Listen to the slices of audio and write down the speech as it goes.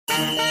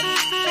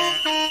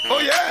Oh,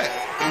 yeah.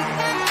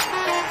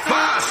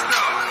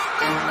 Five-star.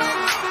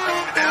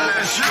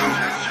 LSU.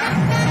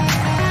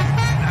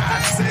 I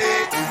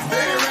said,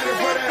 they ain't ready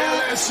for the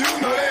LSU.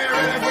 No, they ain't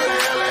ready for the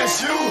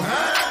LSU,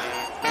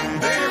 huh?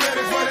 They ain't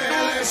ready for the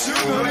LSU.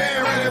 No, they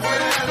ain't ready for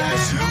the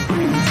LSU.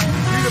 We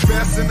the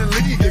best in the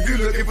league if you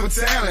looking for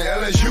talent.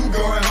 LSU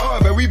going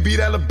hard, but we beat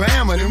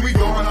Alabama, then we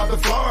going out to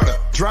Florida.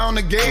 Drown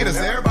the Gators,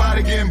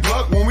 everybody getting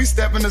bucked when we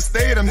step in the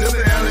stadium. This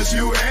the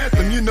LSU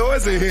anthem, you know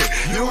it's a hit.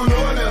 You don't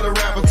know another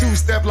rapper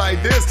two-step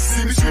like this.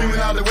 See me screaming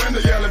out the window,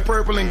 yelling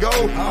purple and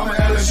gold. I'm an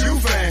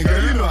LSU fan,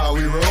 girl, you know how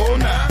we roll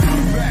now.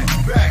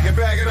 Back and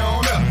back it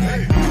on up,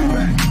 hey.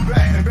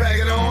 Back and back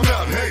it on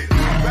up, hey.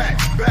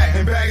 Back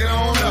and back it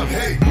on up,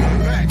 hey.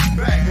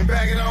 Back and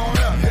back it on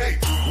up, hey.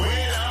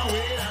 Way down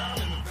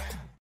in the back.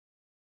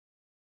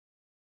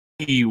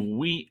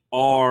 We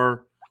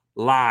are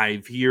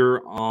live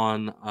here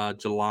on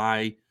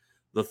July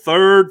the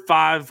 3rd,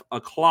 5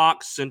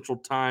 o'clock Central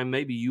Time.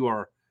 Maybe you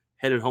are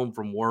headed home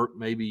from work.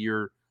 Maybe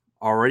you're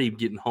already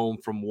getting home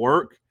from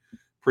work.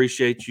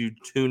 Appreciate you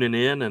tuning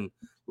in and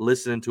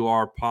listening to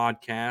our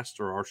podcast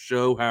or our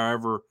show,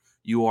 however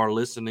you are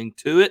listening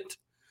to it.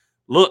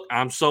 Look,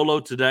 I'm solo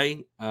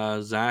today.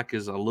 Zach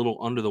is a little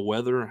under the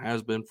weather,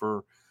 has been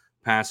for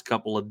past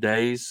couple of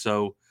days.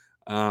 So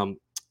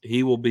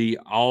he will be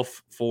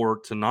off for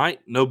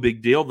tonight. No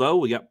big deal, though.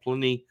 We got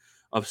plenty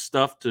of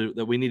stuff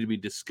that we need to be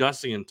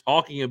discussing and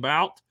talking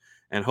about.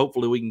 And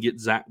hopefully we can get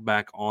Zach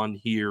back on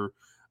here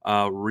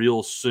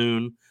real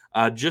soon.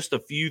 Just a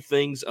few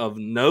things of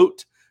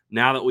note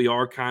now that we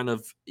are kind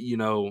of,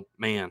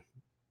 man,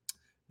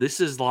 this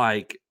is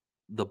like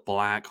the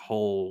black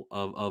hole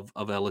of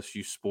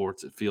LSU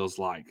sports. It feels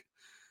like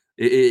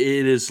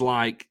it is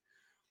like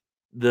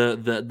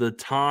the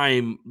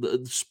time,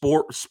 the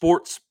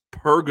sports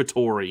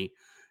purgatory.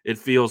 It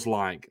feels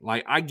like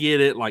I get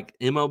it. Like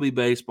MLB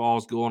baseball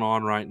is going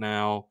on right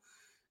now.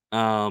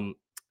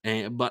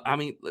 But I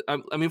mean,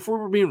 if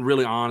we're being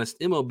really honest,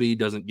 MLB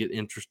doesn't get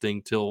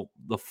interesting till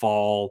the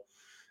fall.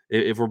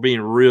 If we're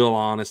being real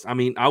honest, I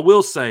mean, I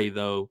will say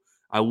the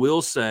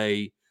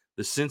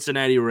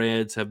Cincinnati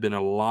Reds have been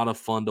a lot of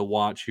fun to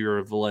watch here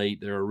of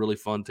late. They're a really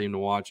fun team to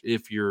watch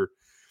if you're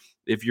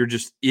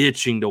just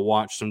itching to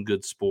watch some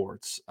good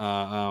sports.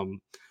 The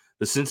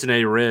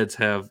Cincinnati Reds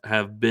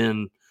have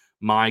been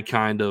my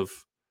kind of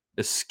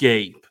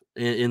escape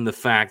in the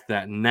fact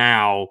that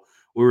now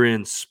we're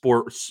in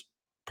sports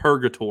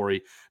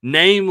purgatory.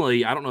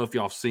 Namely, I don't know if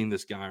y'all have seen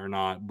this guy or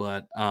not,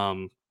 but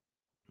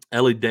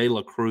Ellie De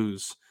La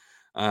Cruz,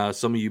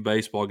 some of you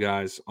baseball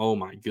guys, oh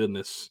my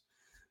goodness.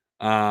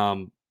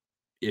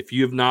 If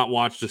you have not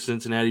watched a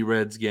Cincinnati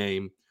Reds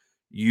game,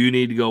 you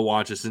need to go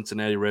watch a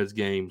Cincinnati Reds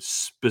game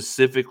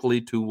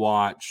specifically to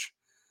watch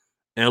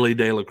Ellie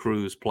De La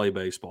Cruz play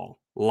baseball.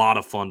 A lot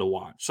of fun to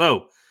watch.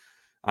 So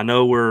I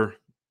know we're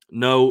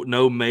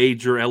no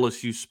major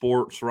LSU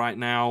sports right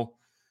now,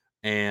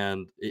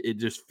 and it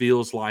just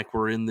feels like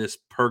we're in this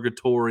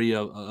purgatory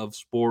of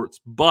sports,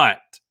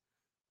 but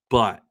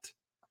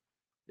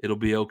it'll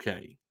be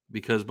okay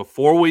because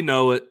before we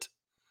know it,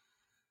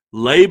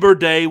 Labor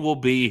Day will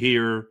be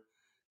here,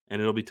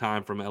 and it'll be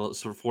time for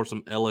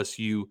some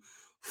LSU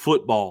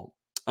football.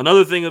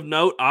 Another thing of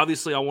note,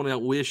 obviously, I want to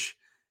wish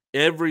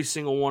every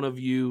single one of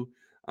you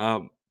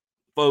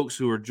folks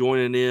who are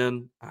joining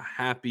in a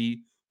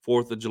happy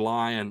 4th of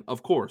July. And,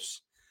 of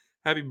course,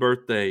 happy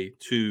birthday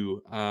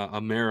to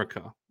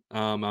America.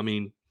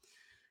 It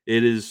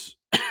is,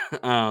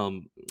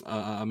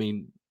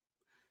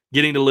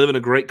 getting to live in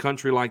a great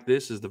country like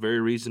this is the very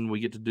reason we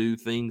get to do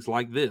things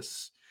like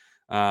this.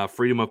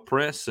 Freedom of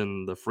press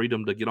and the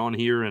freedom to get on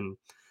here and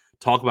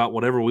talk about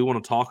whatever we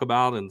want to talk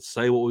about and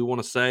say what we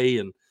want to say.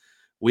 And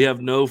we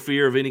have no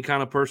fear of any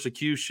kind of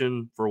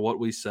persecution for what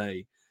we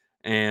say.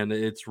 And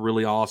it's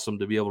really awesome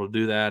to be able to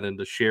do that and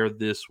to share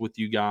this with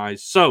you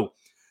guys. So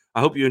I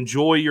hope you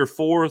enjoy your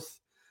 4th.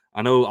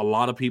 I know a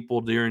lot of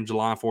people during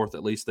July 4th,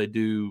 at least they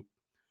do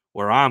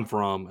where I'm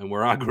from and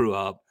where I grew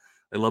up.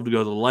 They love to go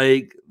to the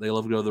lake. They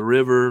love to go to the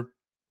river,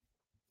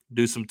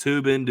 do some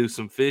tubing, do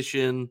some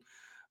fishing,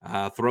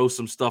 throw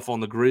some stuff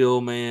on the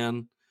grill,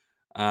 man.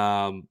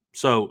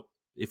 So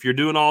if you're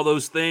doing all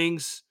those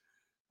things,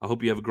 I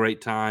hope you have a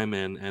great time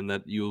and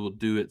that you'll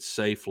do it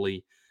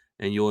safely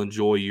and you'll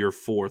enjoy your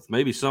 4th.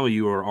 Maybe some of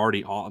you are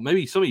already off.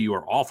 Maybe some of you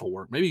are off of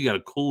work. Maybe you got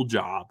a cool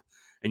job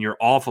and you're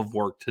off of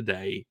work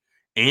today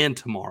and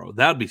tomorrow.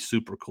 That'd be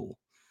super cool.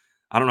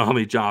 I don't know how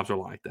many jobs are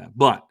like that.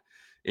 But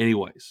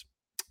anyways,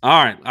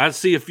 all right. I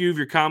see a few of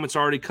your comments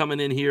already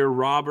coming in here.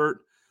 Robert,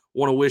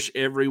 want to wish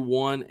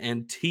everyone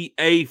and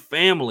TA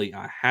family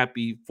a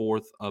happy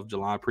 4th of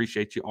July.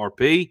 Appreciate you,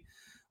 RP.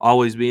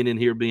 Always being in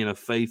here, being a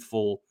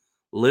faithful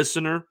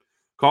listener.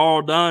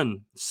 Carl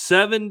Dunn,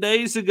 7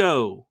 days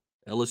ago,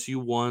 LSU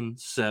won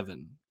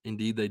 7.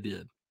 Indeed, they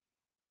did.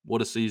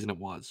 What a season it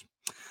was.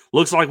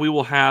 Looks like we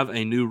will have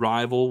a new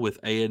rival with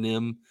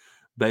A&M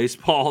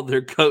baseball.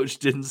 Their coach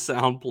didn't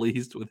sound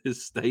pleased with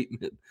his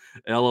statement.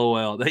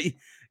 LOL.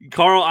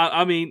 Carl,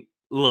 I mean,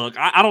 look,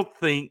 I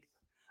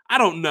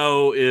don't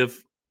know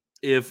if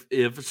if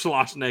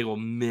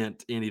Schlossnagle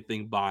meant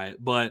anything by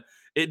it, but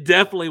it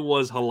definitely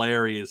was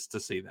hilarious to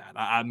see that.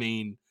 I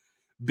mean,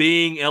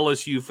 being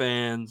LSU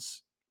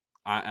fans,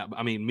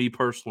 I mean, me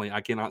personally,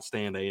 I cannot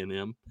stand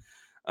A&M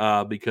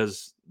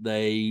because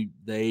they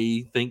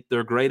think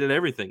they're great at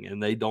everything,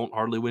 and they don't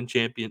hardly win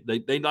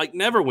They like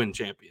never win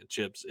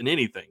championships in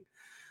anything.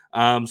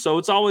 So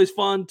it's always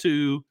fun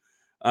to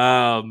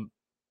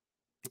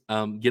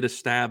get a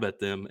stab at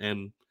them.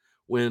 And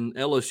when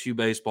LSU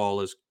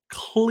baseball is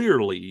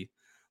clearly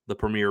the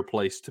premier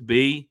place to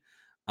be,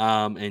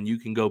 and you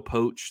can go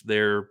poach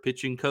their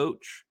pitching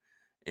coach,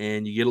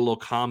 and you get a little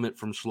comment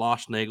from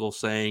Schlossnagle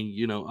saying,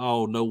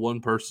 oh, no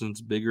one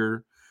person's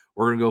bigger.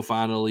 We're going to go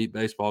find an elite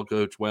baseball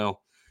coach.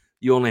 Well,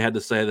 you only had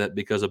to say that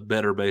because a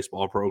better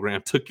baseball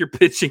program took your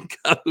pitching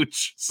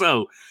coach.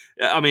 So,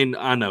 I mean,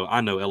 I know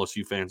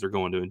LSU fans are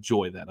going to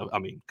enjoy that. I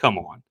mean, come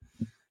on.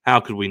 How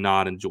could we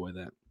not enjoy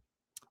that?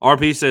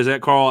 RP says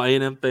that Carl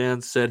A&M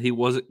fans said he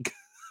wasn't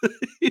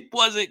he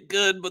wasn't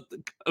good, but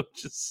the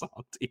coach is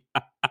salty.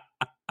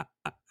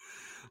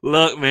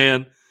 Look,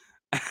 man,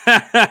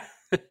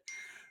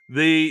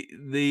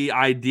 the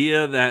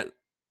idea that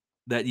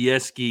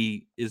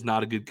Yeskie is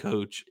not a good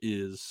coach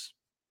is,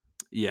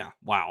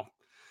 wow.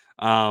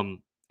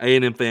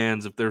 A&M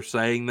fans, if they're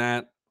saying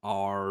that,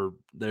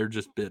 they're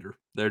just bitter.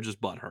 They're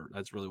just butthurt.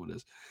 That's really what it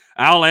is.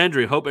 Al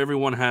Landry, hope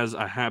everyone has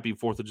a happy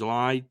 4th of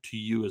July to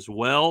you as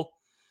well.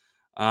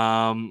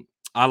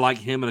 I like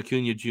him and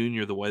Acuna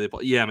Jr. the way they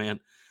play. Yeah, man.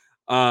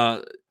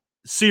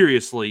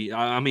 Seriously,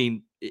 I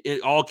mean,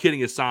 all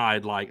kidding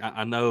aside, like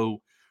I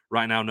know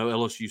right now, no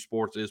LSU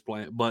Sports is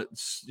playing, but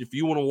if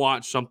you want to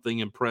watch something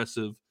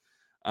impressive,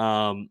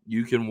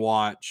 you can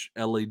watch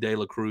Ellie De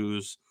La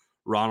Cruz,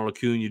 Ronald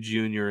Acuna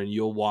Jr., and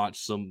you'll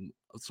watch some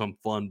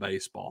fun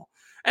baseball.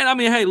 And I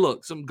mean, hey,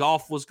 look, some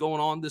golf was going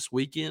on this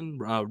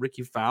weekend.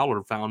 Ricky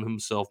Fowler found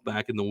himself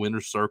back in the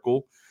winner's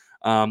circle.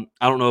 I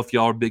don't know if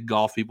y'all are big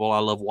golf people. I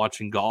love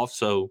watching golf.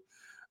 So,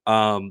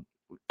 I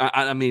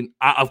mean,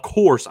 of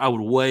course, I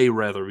would way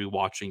rather be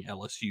watching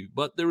LSU,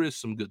 but there is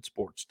some good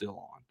sports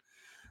still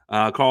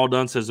on. Carl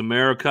Dunn says,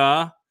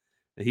 America,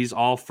 he's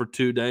off for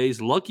 2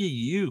 days. Lucky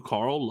you,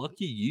 Carl.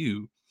 Lucky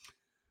you.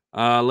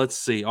 Let's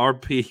see.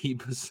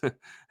 RP,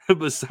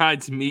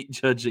 besides meat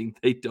judging,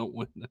 they don't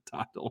win the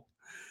title.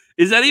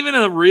 Is that even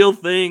a real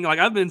thing? Like,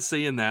 I've been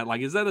seeing that.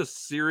 Like, is that a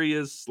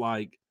serious,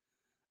 like,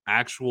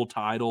 actual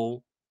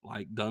title,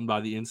 like, done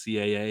by the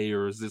NCAA,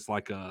 or is this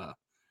like a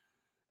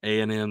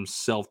A&M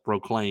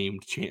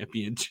self-proclaimed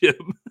championship?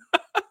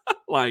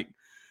 Like,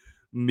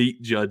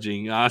 meat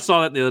judging. I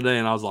saw that the other day,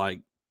 and I was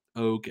like,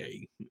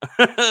 okay.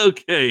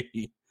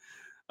 Okay.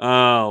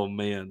 Oh,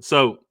 man.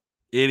 So,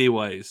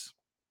 anyways,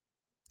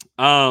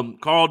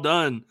 Carl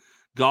Dunn,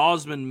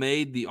 Gosman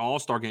made the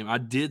All-Star game. I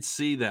did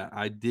see that.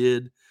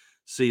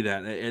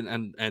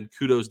 And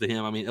kudos to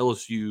him. I mean,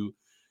 LSU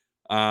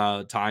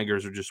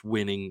Tigers are just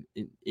winning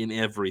in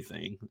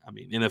everything. I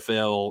mean,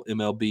 NFL,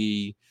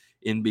 MLB,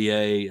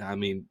 NBA. I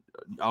mean,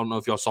 I don't know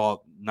if y'all saw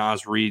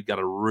Naz Reid got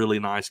a really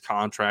nice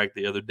contract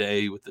the other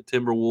day with the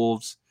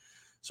Timberwolves.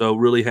 So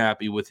really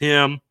happy with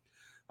him.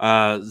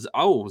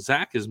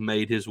 Zach has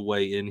made his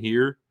way in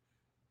here.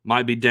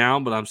 Might be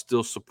down, but I'm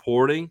still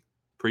supporting.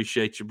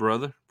 Appreciate you,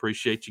 brother.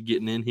 Appreciate you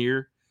getting in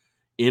here.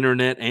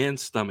 Internet and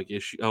stomach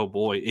issue. Oh,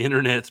 boy.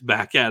 Internet's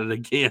back at it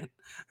again.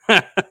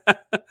 Not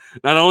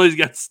only has he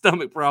got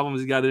stomach problems,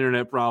 he's got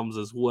internet problems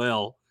as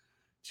well.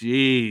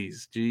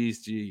 Jeez.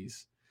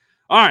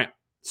 All right.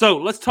 So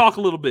let's talk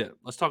a little bit.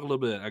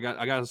 I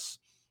got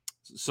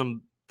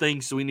some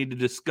things we need to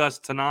discuss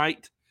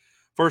tonight.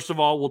 First of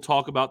all, we'll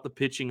talk about the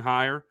pitching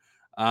hire.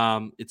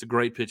 It's a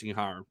great pitching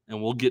hire,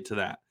 and we'll get to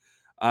that.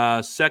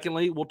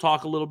 Secondly, we'll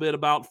talk a little bit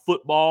about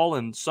football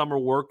and summer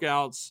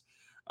workouts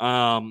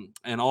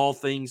and all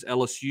things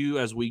LSU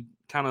as we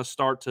kind of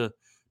start to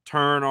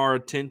turn our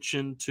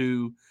attention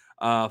to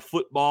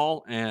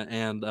football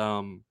and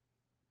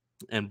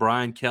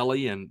Brian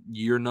Kelly and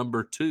year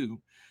number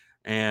 2.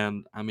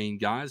 And I mean,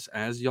 guys,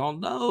 as y'all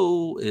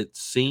know, it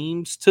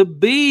seems to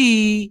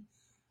be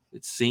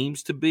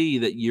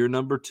that year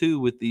number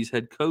 2 with these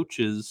head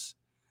coaches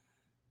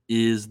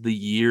is the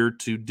year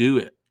to do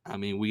it. I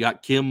mean, we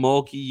got Kim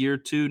Mulkey year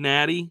 2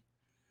 natty.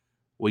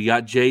 We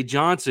got Jay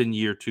Johnson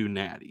year 2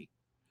 natty.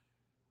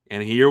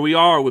 And here we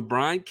are with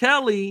Brian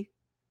Kelly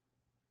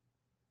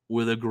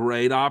with a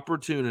great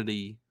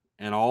opportunity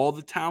and all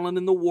the talent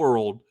in the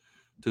world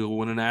to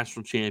win a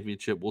national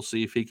championship. We'll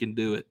see if he can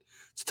do it.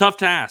 It's a tough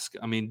task.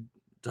 I mean,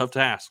 tough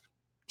task.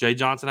 Jay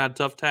Johnson had a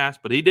tough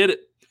task, but he did it.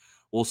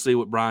 We'll see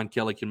what Brian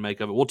Kelly can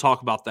make of it. We'll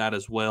talk about that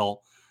as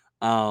well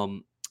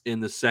in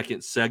the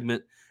second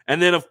segment.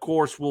 And then, of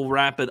course, we'll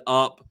wrap it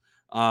up.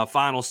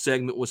 Final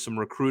segment with some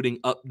recruiting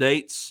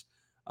updates,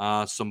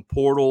 some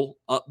portal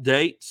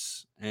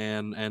updates,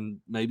 and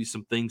maybe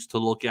some things to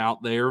look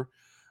out there.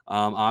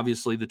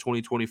 Obviously, the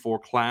 2024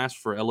 class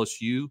for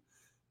LSU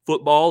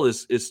football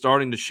is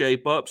starting to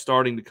shape up,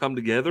 starting to come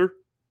together.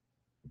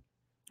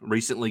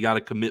 Recently got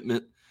a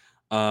commitment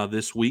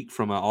this week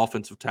from an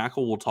offensive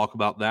tackle. We'll talk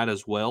about that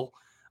as well.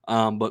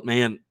 But,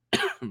 man,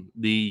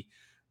 the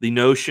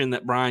notion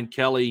that Brian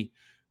Kelly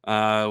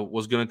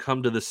was going to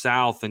come to the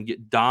South and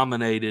get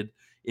dominated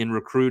in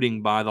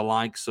recruiting by the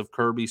likes of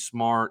Kirby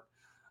Smart,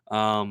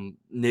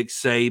 Nick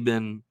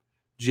Saban,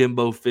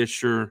 Jimbo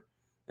Fisher,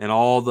 and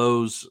all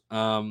those,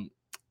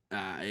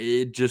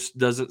 it just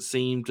doesn't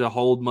seem to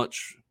hold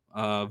much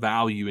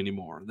value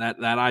anymore. That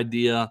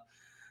idea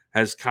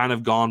has kind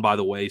of gone by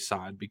the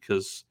wayside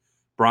because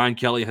Brian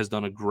Kelly has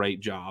done a great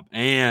job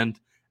and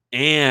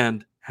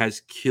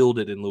has killed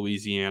it in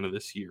Louisiana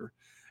this year.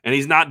 And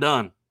he's not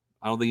done.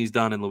 I don't think he's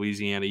done in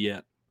Louisiana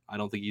yet. I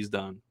don't think he's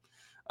done.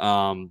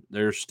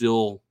 There's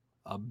still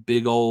a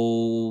big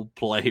old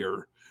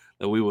player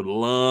that we would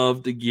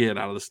love to get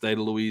out of the state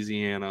of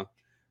Louisiana,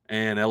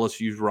 and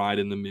LSU's right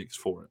in the mix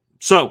for it.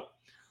 So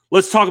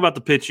let's talk about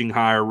the pitching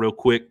hire real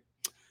quick.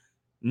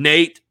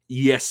 Nate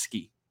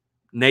Yeskie.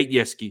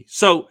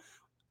 So,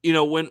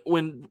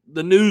 when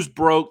the news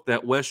broke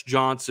that Wes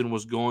Johnson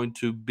was going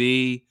to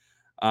be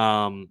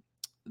the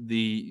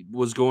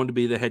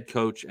head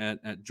coach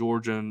at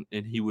Georgia,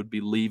 and he would be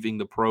leaving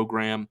the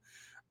program,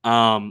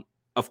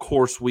 of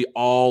course, we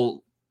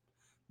all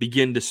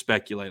begin to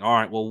speculate. All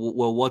right,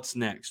 well, what's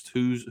next?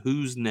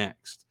 Who's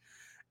next?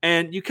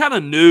 And you kind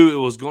of knew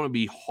it was going to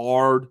be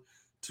hard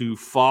to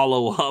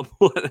follow up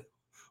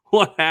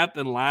what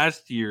happened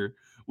last year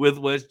with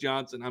Wes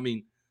Johnson. I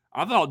mean,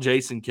 I thought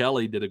Jason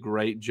Kelly did a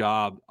great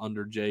job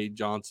under Jay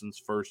Johnson's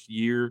first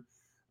year.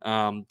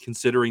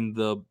 Considering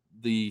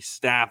the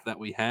staff that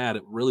we had,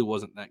 it really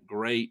wasn't that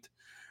great.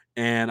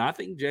 And I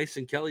think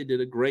Jason Kelly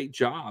did a great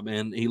job,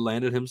 and he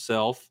landed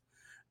himself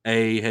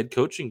a head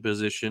coaching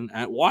position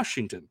at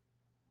Washington.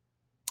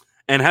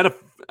 And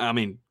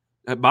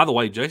by the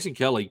way, Jason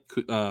Kelly,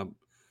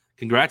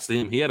 congrats to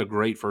him. He had a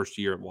great first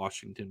year at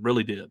Washington,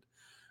 really did,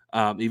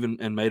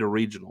 and made a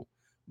regional.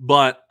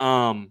 But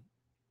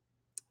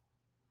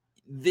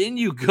then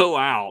you go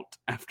out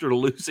after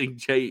losing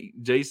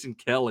Jason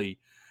Kelly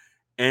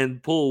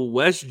and pull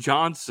Wes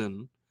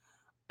Johnson,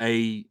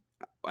 one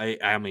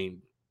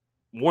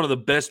of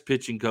the best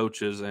pitching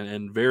coaches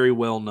and very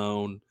well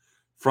known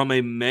from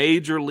a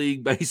major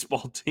league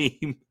baseball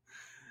team,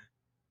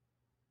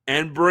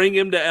 and bring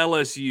him to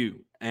LSU.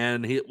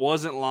 And it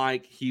wasn't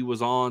like he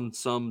was on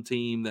some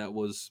team that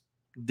was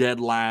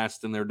dead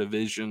last in their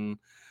division.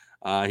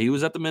 He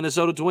was at the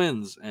Minnesota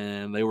Twins,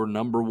 and they were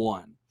number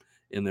one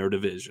in their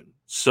division.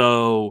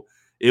 So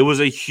it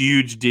was a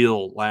huge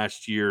deal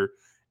last year.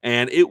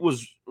 And it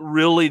was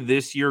really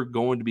this year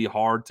going to be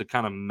hard to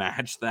kind of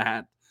match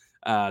that,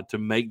 to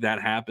make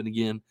that happen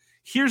again.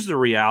 Here's the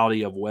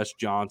reality of Wes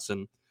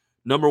Johnson.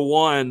 Number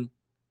one,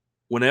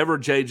 whenever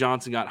Jay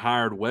Johnson got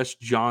hired, Wes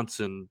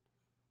Johnson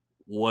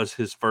was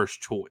his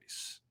first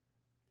choice.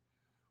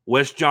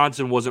 Wes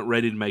Johnson wasn't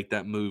ready to make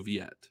that move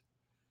yet.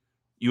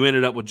 You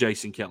ended up with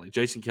Jason Kelly.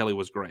 Jason Kelly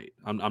was great.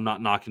 I'm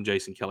not knocking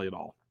Jason Kelly at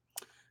all.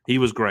 He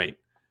was great.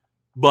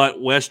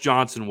 But Wes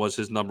Johnson was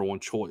his number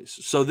one choice.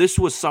 So this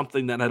was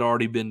something that had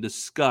already been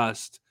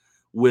discussed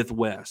with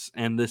Wes,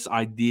 and this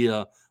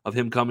idea of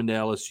him coming to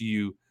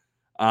LSU,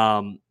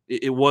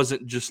 it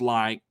wasn't just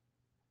like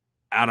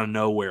out of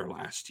nowhere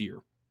last year.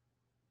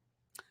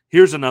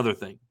 Here's another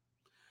thing.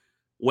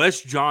 Wes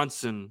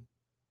Johnson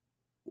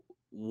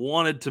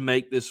wanted to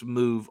make this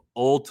move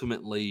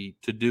ultimately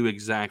to do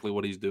exactly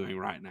what he's doing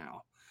right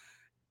now,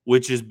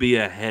 which is be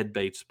a head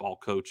baseball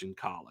coach in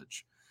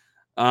college.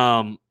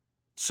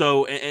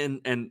 So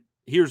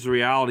here's the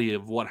reality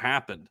of what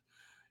happened.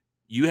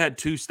 You had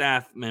two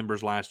staff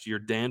members last year,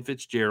 Dan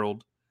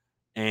Fitzgerald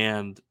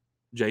and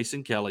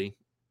Jason Kelly,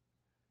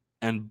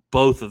 and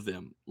both of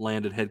them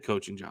landed head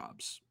coaching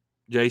jobs.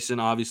 Jason,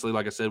 obviously,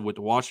 like I said, went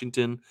to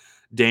Washington.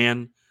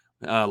 Dan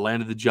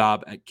landed the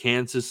job at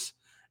Kansas.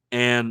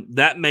 And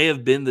that may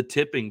have been the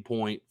tipping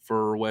point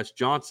for Wes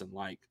Johnson.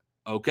 Like,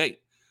 okay,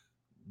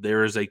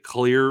 there is a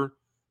clear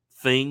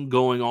thing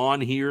going on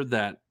here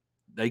that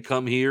they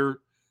come here,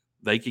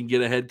 they can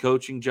get a head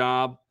coaching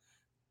job.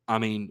 I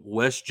mean,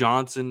 Wes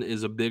Johnson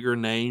is a bigger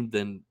name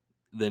than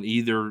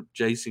either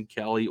Jason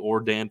Kelly or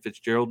Dan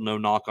Fitzgerald. No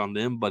knock on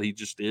them, but he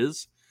just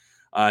is.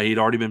 He'd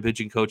already been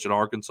pitching coach at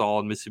Arkansas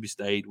and Mississippi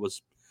State,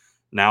 was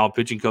now a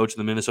pitching coach of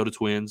the Minnesota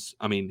Twins.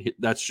 I mean,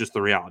 that's just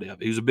the reality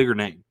of it. He was a bigger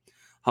name,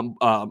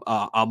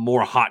 a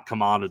more hot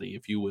commodity,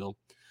 if you will.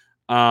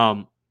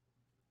 And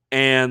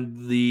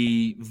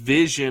the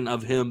vision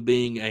of him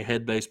being a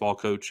head baseball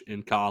coach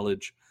in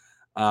college,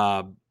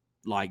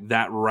 like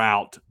that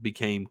route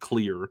became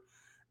clear.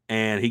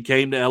 And he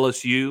came to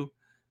LSU,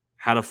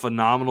 had a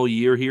phenomenal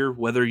year here.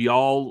 Whether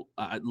y'all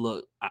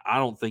look, I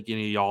don't think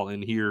any of y'all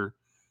in here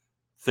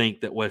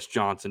think that Wes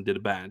Johnson did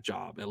a bad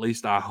job. At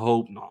least I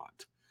hope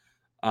not.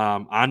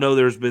 I know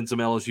there's been some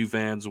LSU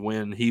fans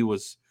when he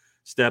was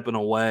stepping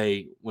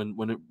away, when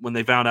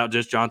they found out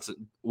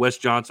Wes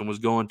Johnson was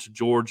going to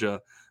Georgia,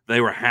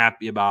 they were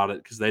happy about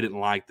it because they didn't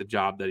like the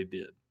job that he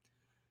did.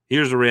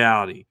 Here's the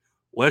reality.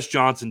 Wes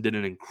Johnson did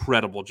an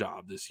incredible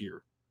job this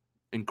year.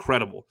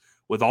 Incredible.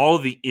 With all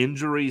of the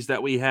injuries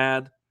that we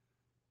had,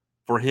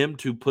 for him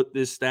to put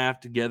this staff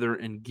together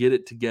and get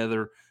it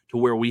together to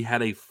where we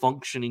had a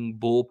functioning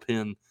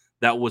bullpen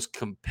that was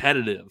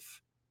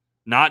competitive,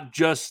 not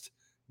just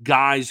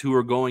guys who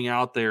are going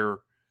out there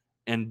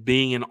and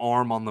being an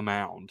arm on the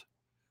mound.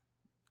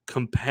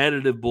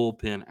 Competitive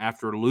bullpen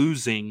after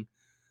losing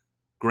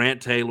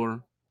Grant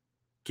Taylor,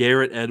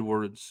 Garrett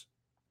Edwards,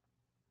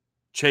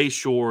 Chase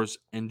Shores,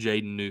 and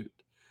Jaden Newt.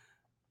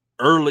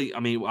 Early, I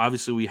mean,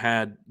 obviously we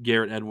had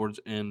Garrett Edwards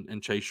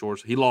and Chase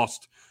Shores. He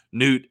lost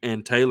Newt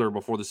and Taylor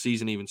before the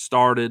season even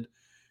started.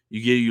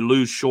 You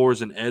lose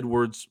Shores and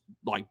Edwards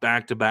like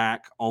back to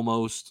back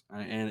almost,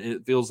 and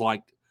it feels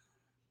like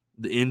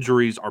the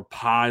injuries are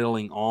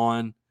piling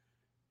on.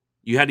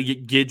 You had to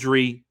get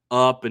Guidry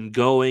up and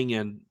going,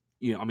 and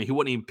I mean, he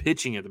wasn't even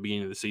pitching at the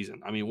beginning of the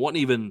season. I mean, wasn't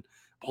even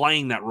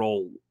playing that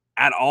role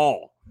at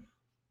all.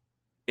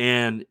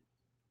 And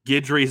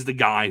Guidry is the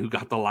guy who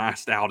got the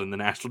last out in the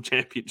national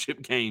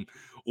championship game.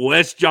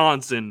 Wes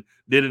Johnson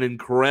did an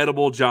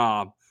incredible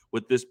job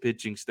with this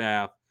pitching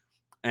staff.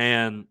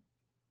 And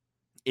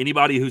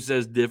anybody who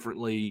says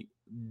differently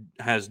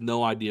has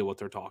no idea what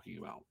they're talking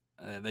about.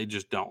 They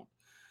just don't.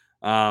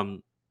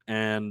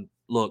 And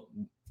look,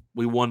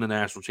 we won the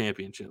national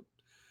championship.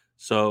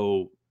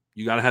 So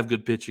you got to have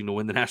good pitching to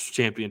win the national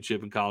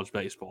championship in college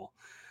baseball.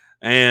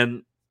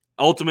 And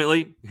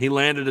ultimately, he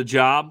landed a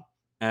job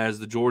as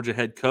the Georgia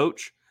head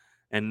coach.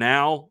 And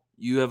now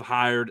you have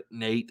hired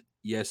Nate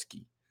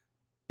Yeskie.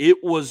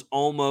 It was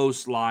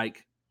almost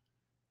like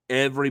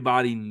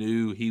everybody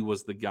knew he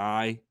was the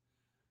guy.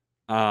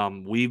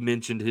 We've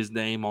mentioned his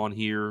name on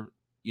here.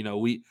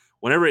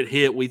 Whenever it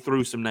hit, we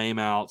threw some name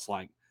outs.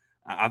 Like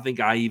I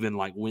think I even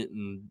went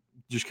and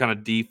just kind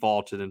of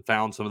defaulted and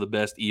found some of the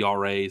best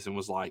ERAs and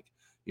was like,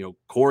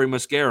 Corey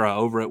Muscara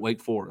over at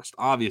Wake Forest.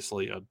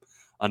 Obviously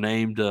a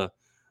name to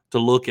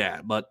look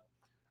at, but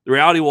the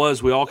reality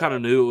was we all kind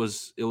of knew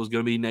it was going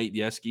to be Nate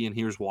Yeskie, and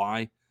here's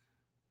why.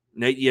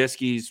 Nate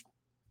Yeskie's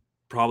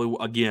probably,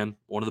 again,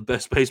 one of the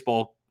best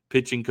baseball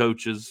pitching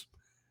coaches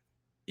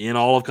in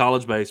all of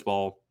college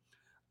baseball.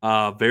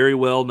 Very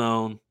well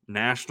known,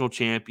 national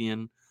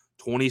champion,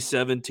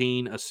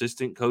 2017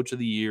 assistant coach of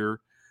the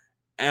year.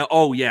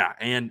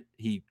 And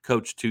he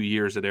coached 2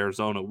 years at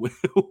Arizona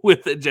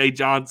with Jay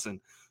Johnson.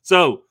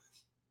 So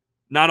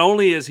not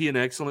only is he an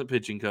excellent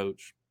pitching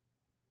coach,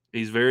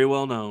 he's very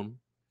well known.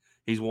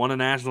 He's won a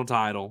national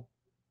title.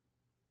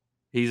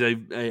 He's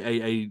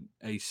a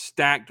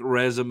stacked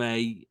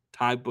resume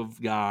type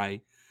of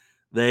guy.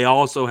 They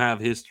also have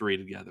history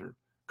together,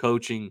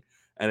 coaching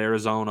at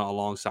Arizona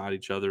alongside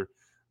each other.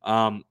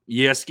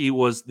 Yeskie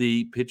was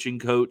the pitching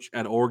coach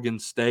at Oregon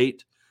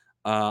State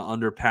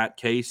under Pat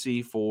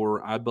Casey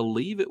for, I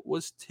believe it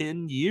was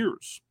 10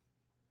 years.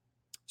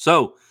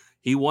 So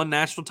he won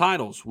national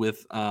titles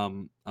with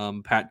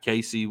Pat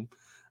Casey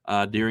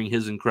during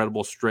his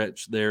incredible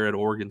stretch there at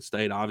Oregon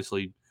State.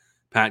 Obviously,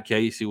 Pat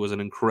Casey was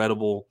an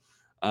incredible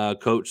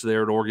coach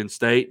there at Oregon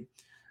State,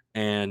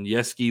 and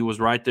Yeskie was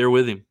right there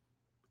with him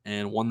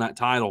and won that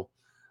title.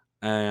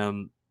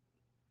 And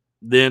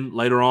then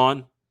later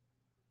on,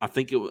 I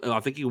think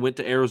he went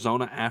to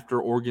Arizona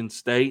after Oregon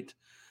State.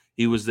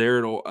 He was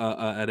there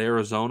at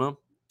Arizona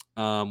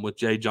with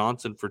Jay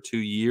Johnson for 2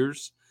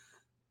 years.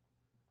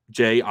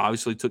 Jay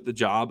obviously took the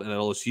job at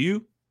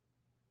LSU.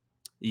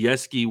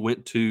 Yeskie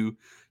went to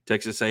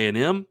Texas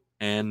A&M,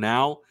 and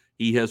now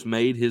he has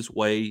made his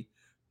way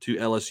to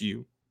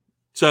LSU.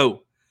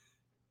 So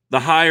the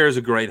hire is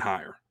a great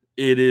hire.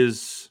 It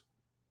is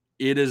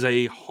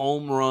a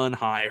home run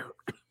hire.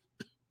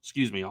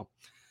 Excuse me, y'all.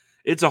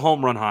 It's a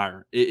home run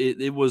hire.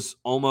 It was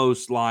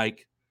almost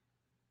like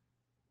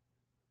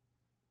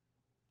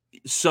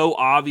so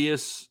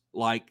obvious,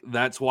 like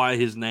that's why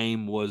his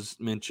name was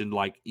mentioned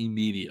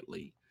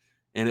immediately.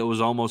 And it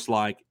was almost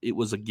like it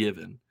was a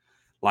given.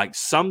 Like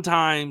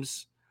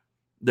sometimes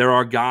there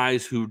are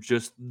guys who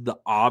just the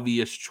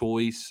obvious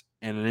choice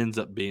and it ends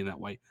up being that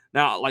way.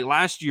 Now,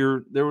 last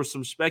year, there was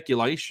some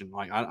speculation.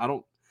 I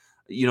don't,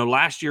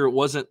 last year it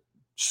wasn't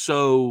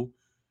so,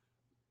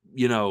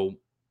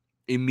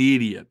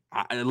 immediate.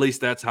 At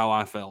least that's how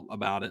I felt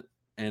about it.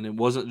 And it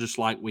wasn't just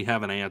like we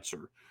have an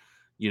answer,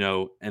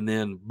 and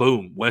then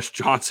boom, Wes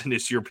Johnson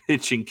is your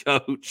pitching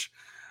coach.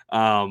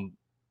 I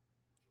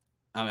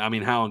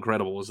mean, how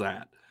incredible was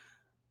that?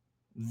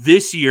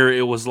 This year,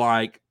 it was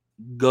like,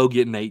 go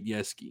get Nate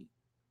Yeskie.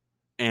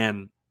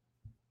 And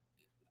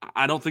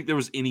I don't think there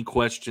was any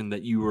question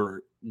that you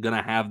were going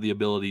to have the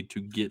ability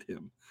to get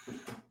him.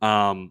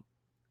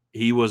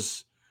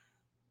 He's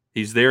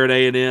there at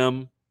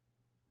A&M,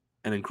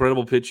 an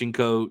incredible pitching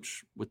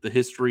coach with the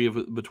history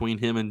between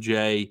him and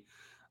Jay.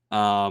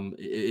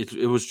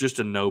 It was just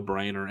a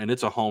no-brainer, and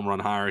it's a home run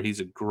hire. He's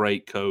a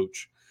great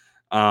coach.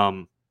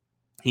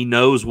 He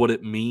knows what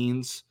it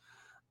means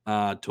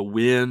to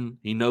win.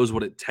 He knows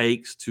what it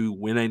takes to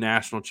win a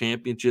national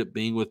championship,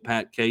 being with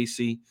Pat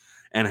Casey,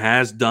 and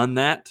has done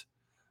that.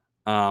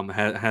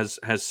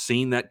 Has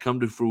seen that come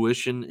to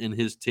fruition in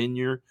his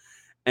tenure,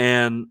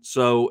 and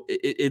so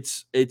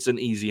it's an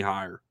easy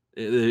hire.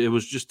 It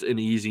was just an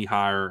easy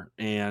hire,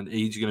 and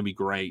he's going to be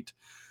great.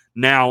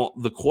 Now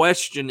the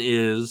question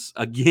is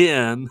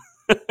again,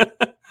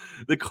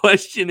 The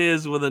question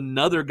is with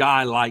another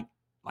guy like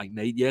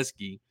Nate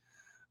Yeskie,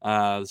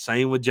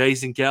 same with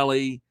Jason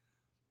Kelly,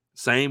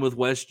 same with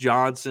Wes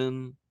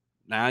Johnson.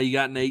 Now you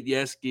got Nate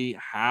Yeskie.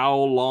 How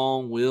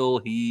long will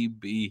he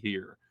be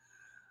here?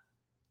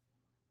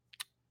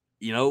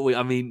 You know,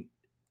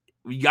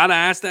 we got to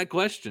ask that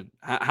question.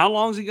 How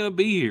long is he going to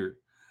be here?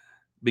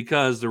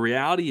 Because the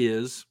reality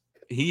is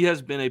he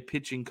has been a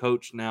pitching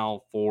coach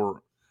now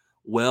for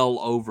well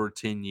over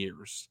 10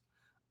 years.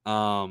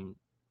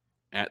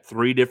 At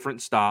 3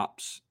 different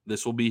stops.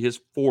 This will be his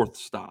 4th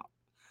stop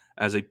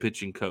as a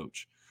pitching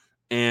coach.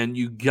 And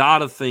you got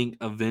to think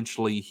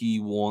eventually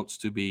he wants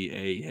to be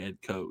a head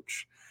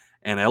coach.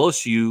 And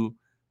LSU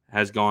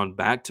has gone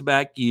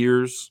back-to-back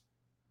years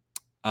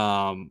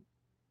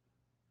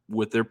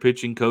with their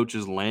pitching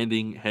coaches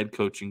landing head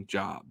coaching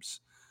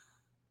jobs.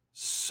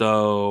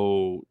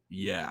 So,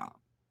 yeah.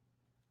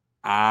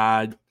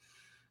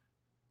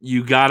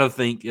 You got to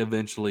think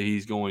eventually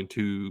he's going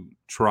to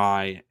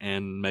try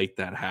and make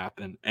that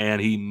happen.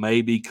 And he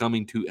may be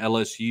coming to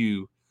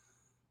LSU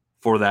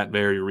for that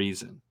very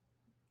reason,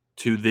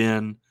 to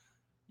then,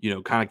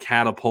 kind of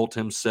catapult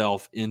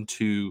himself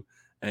into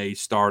a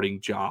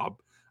starting job.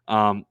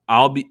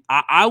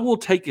 I will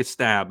take a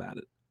stab at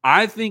it.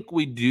 I think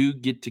we do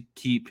get to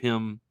keep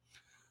him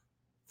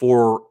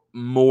for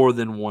more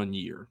than 1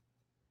 year.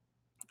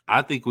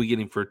 I think we get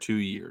him for 2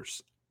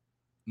 years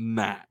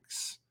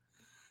max.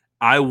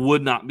 I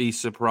would not be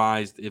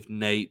surprised if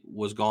Nate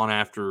was gone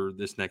after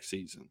this next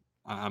season.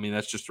 I mean,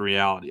 that's just the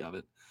reality of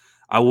it.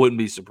 I wouldn't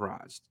be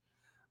surprised.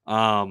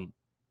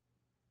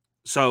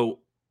 So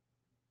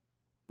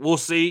we'll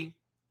see.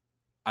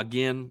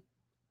 Again,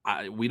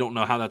 we don't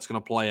know how that's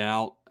going to play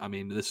out. I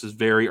mean, this is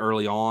very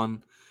early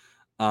on.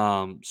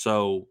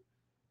 So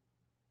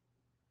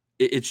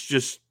it's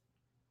just,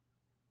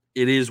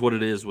 it is what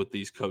it is with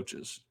these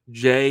coaches.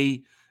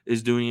 Jay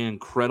is doing an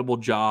incredible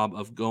job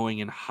of going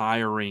and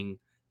hiring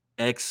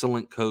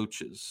excellent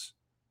coaches,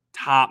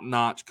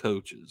 top-notch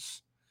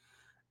coaches.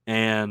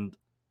 And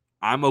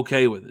I'm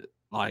okay with it.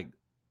 Like,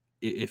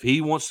 if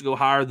he wants to go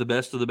hire the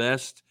best of the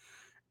best,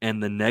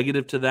 and the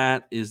negative to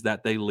that is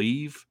that they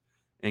leave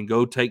and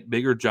go take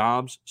bigger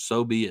jobs,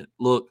 so be it.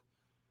 Look,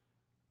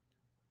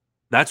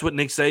 that's what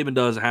Nick Saban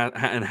does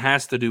and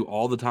has to do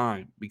all the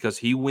time because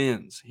he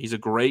wins. He's a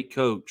great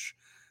coach.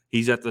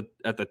 He's at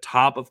the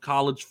top of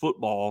college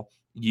football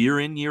year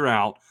in, year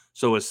out.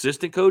 So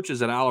assistant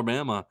coaches at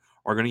Alabama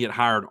are going to get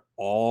hired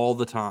all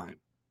the time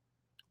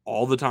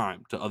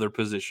to other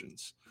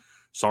positions.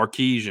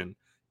 Sarkisian,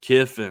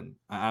 Kiffin,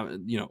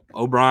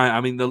 O'Brien. I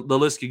mean, the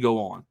list could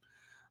go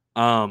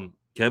on.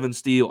 Kevin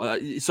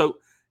Steele. So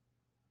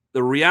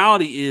the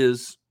reality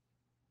is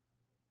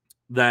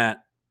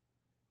that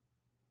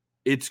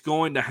it's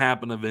going to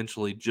happen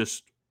eventually.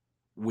 Just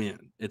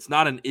win. It's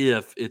not an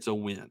if, it's a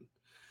win.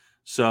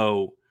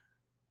 So,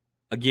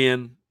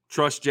 again,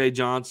 trust Jay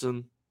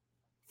Johnson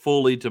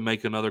fully to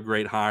make another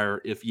great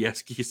hire if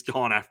Yeskie's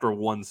gone after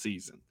 1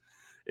 season.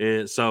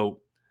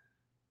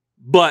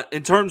 But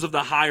in terms of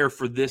the hire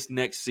for this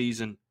next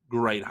season,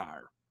 great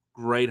hire,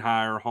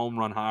 home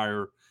run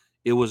hire.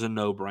 It was a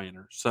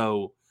no-brainer.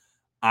 So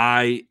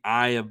I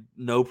have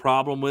no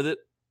problem with it.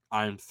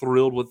 I am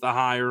thrilled with the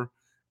hire,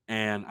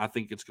 and I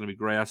think it's going to be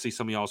great. I see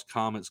some of y'all's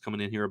comments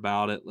coming in here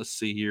about it. Let's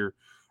see here.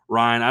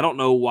 Ryan, I don't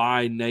know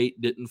why Nate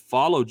didn't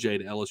follow Jay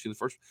to LSU the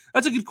first.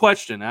 That's a good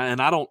question,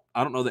 and I don't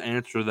know the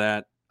answer to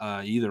that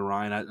either,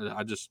 Ryan.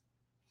 I just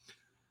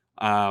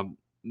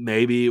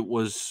maybe it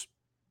was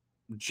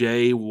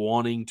Jay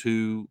wanting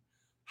to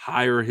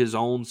hire his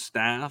own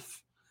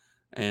staff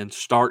and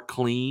start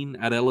clean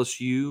at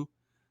LSU.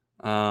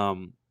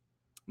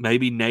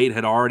 Maybe Nate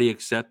had already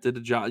accepted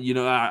a job.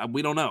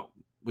 We don't know.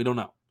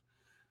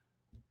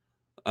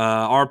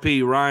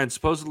 RP Ryan,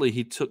 supposedly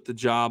he took the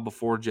job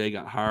before Jay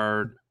got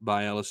hired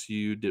by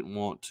LSU. Didn't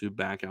want to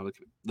back out.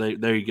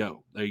 There you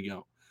go.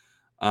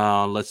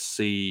 Let's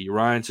see.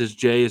 Ryan says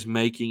Jay is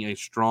making a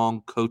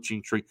strong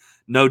coaching tree.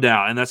 No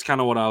doubt. And that's kind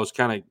of what I was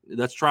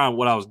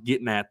what I was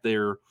getting at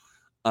there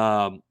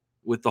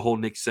with the whole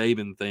Nick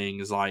Saban thing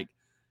is like,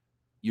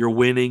 you're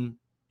winning.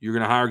 You're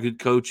going to hire good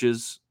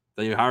coaches.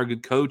 They hire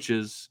good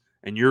coaches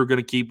and you're going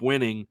to keep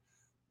winning.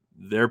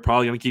 They're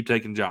probably going to keep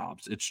taking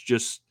jobs. It's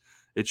just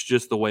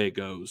the way it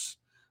goes.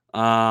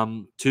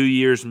 2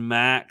 years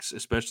max,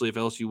 especially if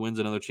LSU wins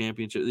another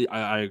championship.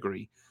 I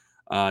agree.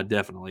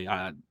 Definitely.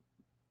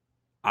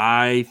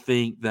 I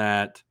think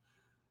that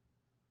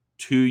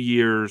 2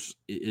 years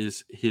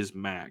is his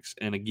max.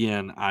 And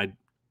again, I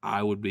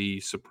would be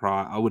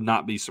surprised. I would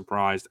not be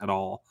surprised at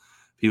all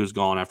if he was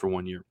gone after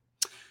 1 year.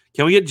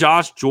 Can we get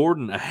Josh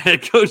Jordan a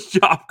head coach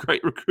job?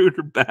 Great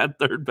recruiter, bad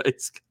third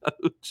base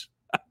coach.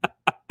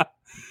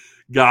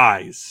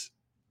 Guys.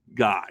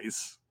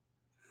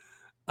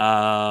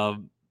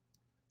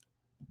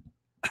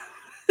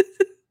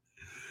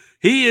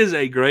 He is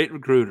a great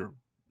recruiter.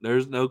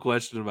 There's no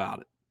question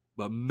about it.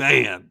 But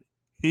man,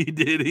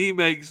 he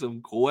makes some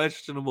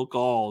questionable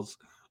calls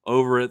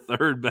over at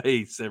third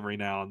base every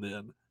now and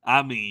then.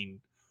 I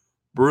mean,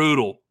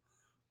 brutal.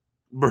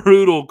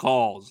 brutal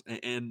calls.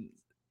 And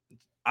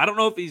I don't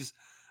know if he's.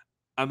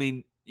 I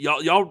mean,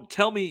 y'all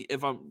tell me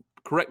if I'm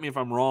correct me if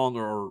I'm wrong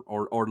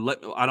or let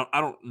I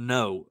don't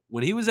know.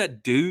 When he was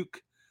at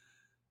Duke,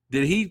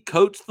 did he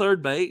coach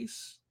third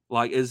base?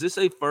 Like, is this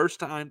a first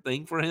time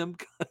thing for him?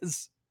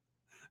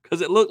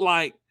 Because it looked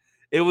like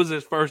it was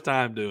his first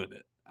time doing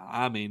it.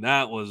 I mean,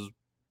 it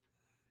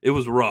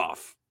was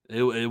rough.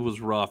 It was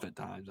rough at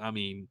times. I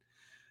mean,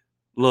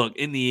 look,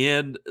 in the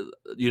end,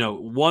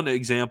 one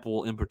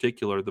example in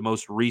particular, the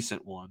most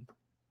recent one,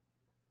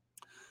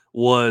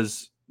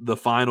 was the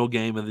final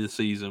game of the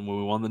season when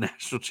we won the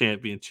national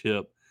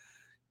championship.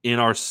 In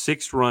our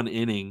 6-run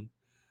inning,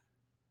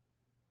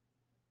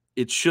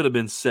 it should have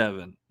been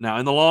 7. Now,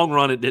 in the long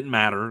run, it didn't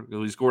matter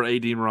because we scored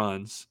 18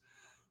 runs,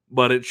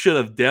 but it should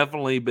have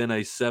definitely been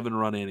a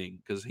 7-run inning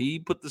because he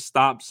put the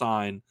stop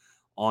sign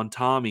on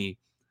Tommy.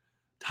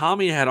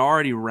 Tommy had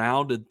already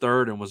rounded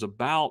third and was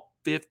about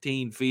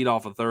 15 feet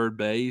off of third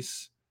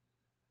base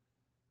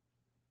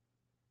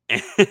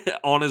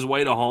on his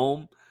way to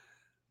home.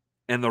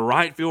 And the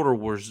right fielder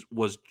was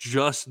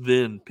just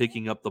then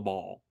picking up the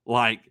ball.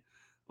 Like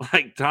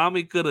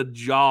Tommy could have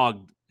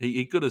jogged.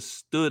 He could have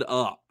stood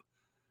up.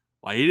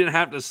 Like, he didn't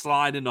have to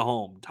slide into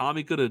home.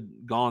 Tommy could have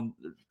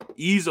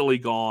easily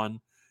gone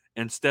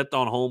and stepped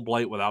on home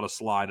plate without a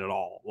slide at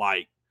all.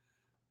 Like,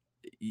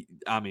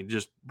 I mean,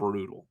 just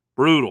brutal.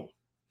 Brutal.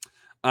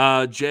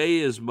 Jay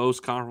is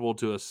most comparable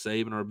to a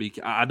Saban or a BK.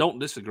 I don't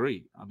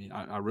disagree. I mean,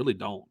 I really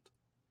don't.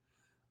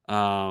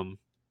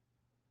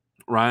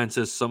 Ryan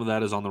says some of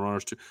that is on the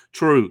runners too.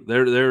 True.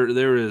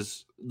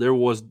 There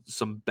was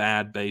some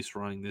bad base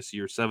running this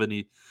year.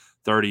 70-30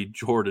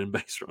 Jordan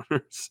base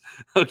runners.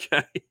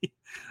 Okay.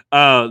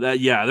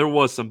 There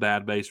was some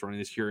bad base running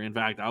this year. In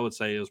fact, I would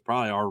say it was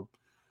probably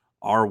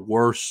our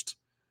worst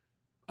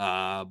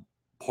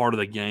part of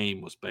the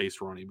game was base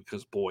running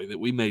because, boy, that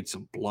we made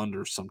some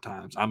blunders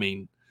sometimes. I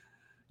mean,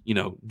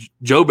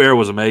 Joe Bear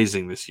was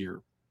amazing this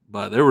year,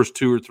 but there was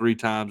 2 or 3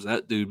 times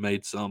that dude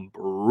made some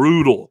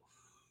brutal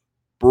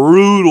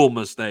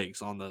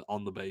mistakes on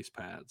the base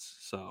pads.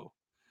 So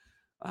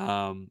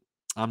I'm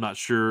not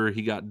sure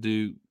he got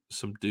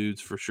some dudes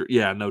for sure.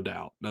 Yeah, no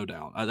doubt.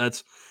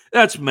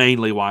 That's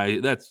mainly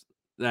why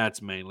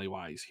that's mainly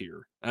why he's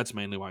here. That's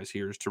mainly why he's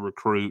here, is to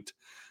recruit.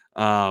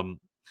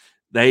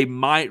 They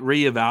might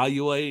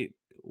reevaluate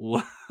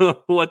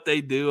what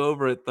they do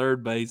over at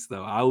third base,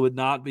 though. I would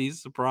not be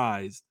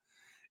surprised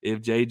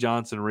if Jay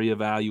Johnson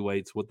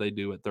reevaluates what they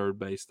do at third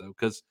base, though,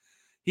 because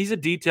he's a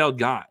detailed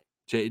guy.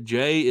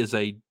 Jay is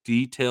a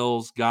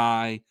details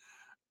guy,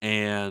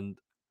 and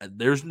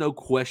there's no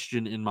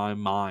question in my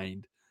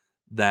mind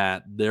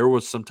that there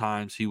was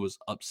sometimes he was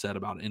upset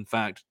about it. In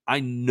fact, I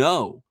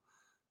know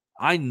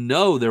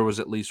there was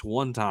at least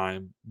one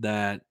time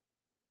that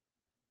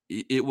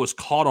it was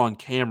caught on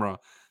camera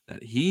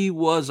that he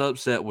was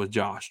upset with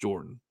Josh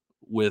Jordan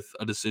with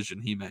a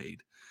decision he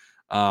made.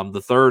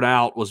 The third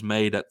out was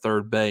made at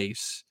third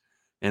base,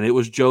 and it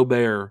was Joe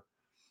Bear.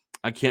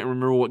 I can't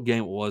remember what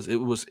game it was. It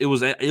was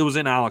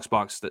in Alex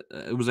box.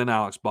 It was in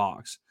Alex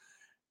box,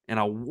 and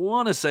I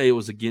want to say it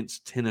was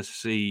against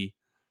Tennessee,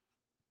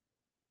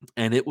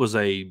 and it was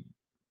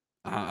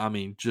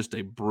just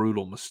a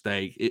brutal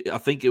mistake. I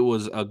think it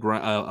was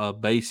a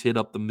base hit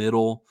up the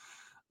middle.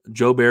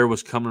 Joe Bear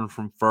was coming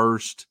from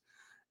first,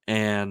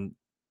 and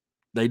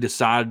they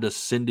decided to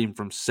send him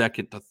from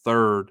second to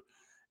third,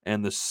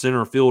 and the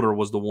center fielder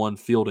was the one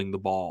fielding the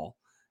ball,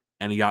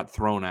 and he got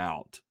thrown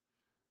out.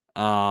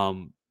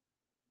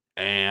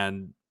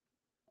 And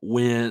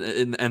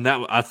when and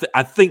that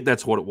I think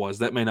that's what it was.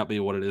 That may not be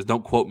what it is.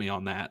 Don't quote me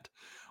on that.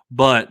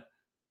 But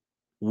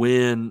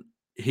when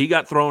he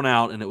got thrown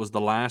out and it was the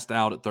last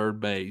out at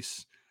third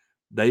base,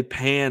 they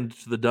panned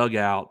to the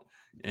dugout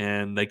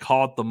and they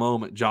caught the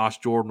moment Josh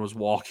Jordan was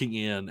walking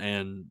in,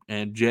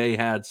 and Jay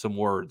had some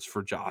words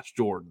for Josh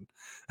Jordan.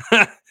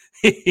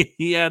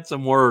 He had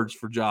some words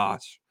for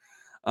Josh.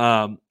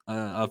 A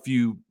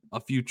few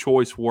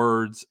choice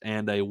words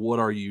and a "what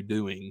are you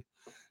doing"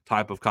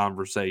 type of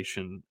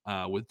conversation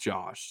with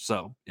Josh.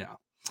 So yeah.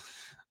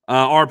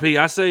 RP,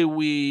 I say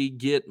we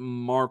get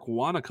Mark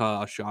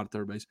Wanaka a shot at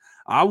third base.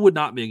 I would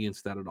not be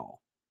against that at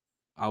all.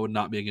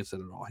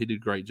 He did a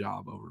great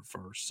job over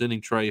first.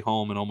 Sending Trey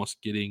home and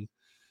almost getting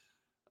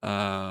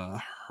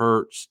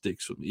hurt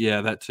sticks with me.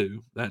 Yeah, that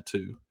too.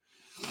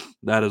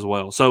 That as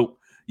well. So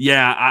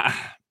yeah,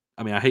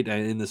 I mean, I hate to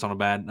end this on a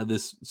bad I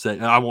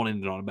won't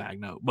end it on a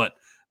bad note, but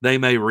they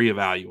may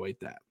reevaluate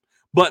that.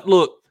 But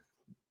look,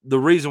 the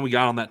reason we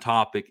got on that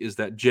topic is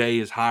that Jay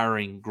is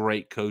hiring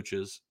great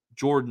coaches.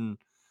 Coach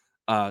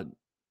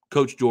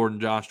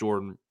Jordan, Josh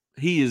Jordan,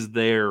 he is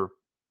there.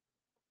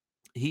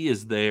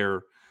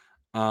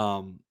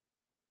 To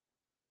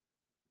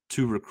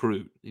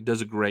recruit. He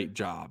does a great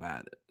job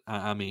at it.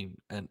 I mean,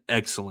 an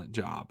excellent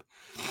job.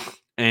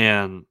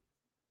 And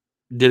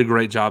did a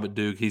great job at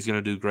Duke. He's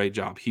going to do a great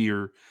job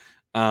here.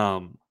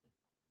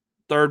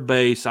 Third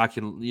base,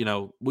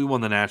 we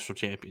won the national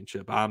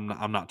championship. I'm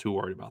not too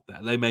worried about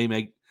that.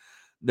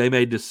 They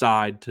may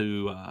decide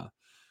to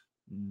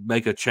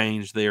make a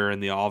change there in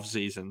the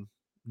offseason.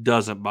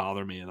 Doesn't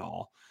bother me at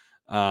all.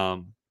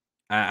 I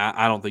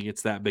don't think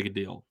it's that big a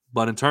deal.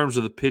 But in terms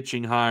of the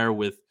pitching hire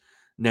with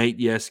Nate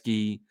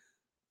Yeskie,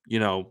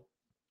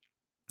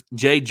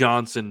 Jay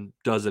Johnson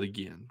does it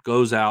again.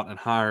 Goes out and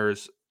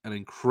hires an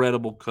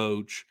incredible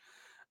coach.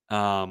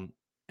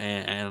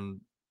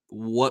 And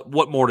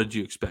what more did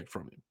you expect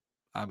from him?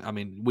 I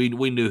mean, we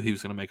knew he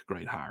was going to make a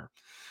great hire.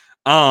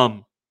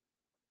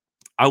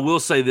 I will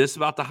say this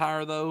about the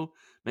hire, though.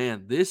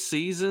 Man, this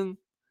season,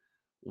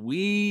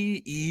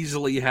 we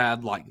easily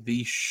had like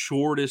the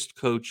shortest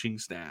coaching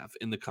staff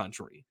in the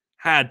country.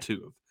 Had to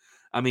have.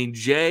 I mean,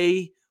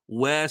 Jay,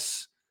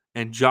 Wes,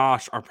 and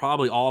Josh are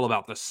probably all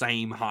about the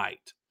same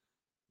height.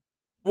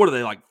 What are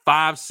they, like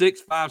 5'6",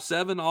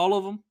 5'7", all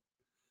of them?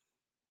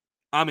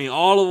 I mean,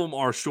 all of them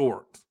are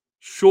short.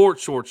 Short.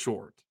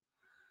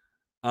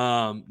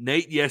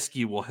 Nate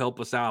Yeskie will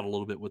help us out a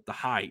little bit with the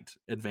height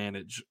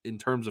advantage in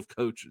terms of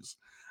coaches.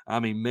 I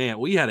mean, man,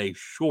 we had a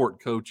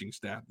short coaching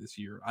staff this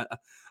year.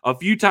 A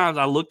few times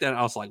I looked at it,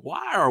 I was like,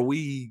 why are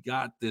we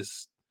got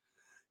this?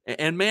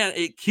 And man,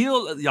 it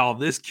kills y'all.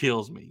 This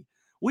kills me.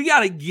 We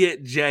got to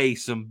get Jay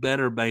some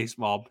better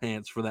baseball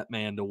pants for that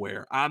man to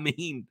wear. I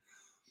mean,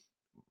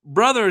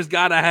 brother has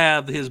got to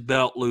have his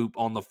belt loop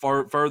on the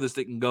furthest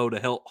it can go to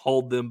help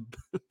hold them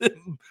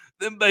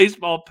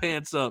baseball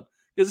pants up,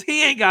 because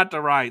he ain't got the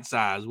right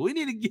size. We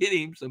need to get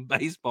him some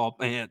baseball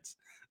pants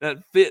that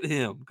fit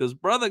him, because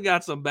brother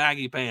got some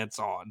baggy pants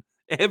on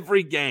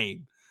every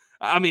game.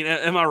 I mean,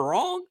 am I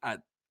wrong?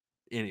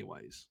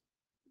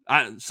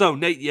 So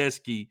Nate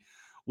Yeskie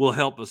will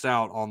help us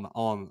out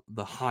on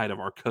the height of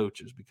our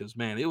coaches, because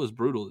man, it was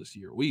brutal this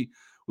year. We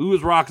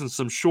was rocking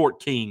some short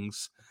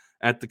kings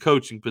at the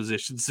coaching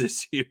positions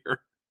this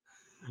year.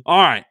 All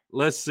right,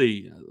 let's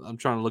see. I'm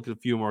trying to look at a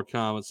few more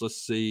comments.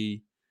 Let's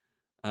see.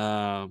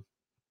 Now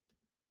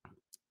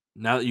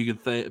that you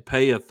can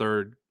pay a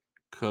third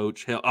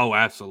coach, oh,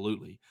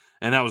 absolutely.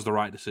 And that was the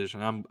right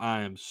decision.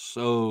 I am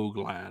so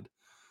glad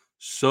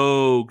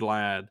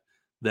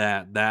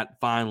that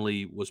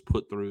finally was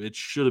put through. It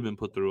should have been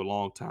put through a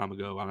long time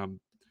ago, and I'm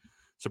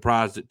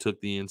surprised it took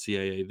the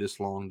NCAA this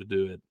long to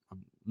do it.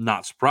 I'm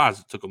not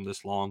surprised it took them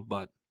this long,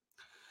 but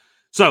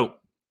so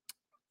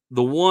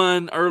the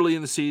one early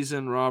in the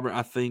season, Robert,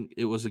 I think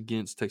it was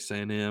against Texas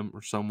A&M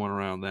or someone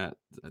around that.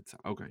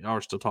 Okay, y'all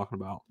are still talking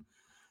about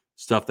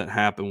stuff that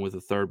happened with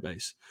the third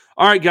base.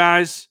 All right,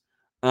 guys,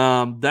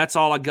 that's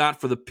all I got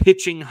for the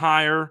pitching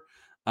hire.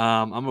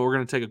 We're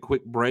going to take a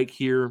quick break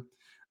here,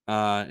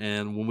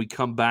 and when we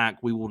come back,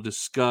 we will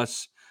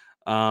discuss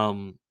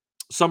summer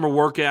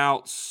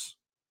workouts,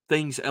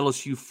 things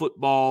LSU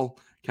football,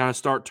 kind of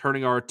start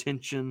turning our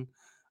attention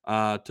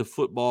to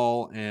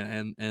football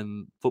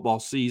and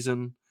football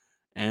season.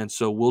 And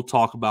so we'll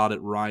talk about it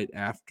right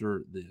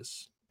after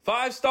this.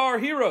 5-Star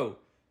Hero,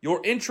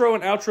 your intro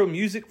and outro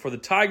music for the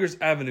Tigers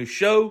Avenue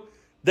show.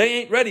 They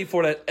ain't ready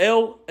for that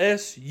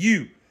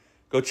LSU.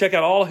 Go check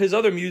out all his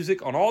other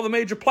music on all the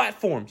major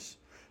platforms.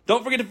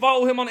 Don't forget to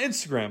follow him on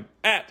Instagram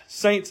at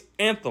Saints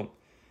Anthem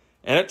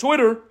and at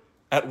Twitter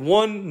at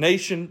One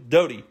Nation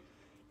Doty.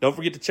 Don't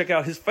forget to check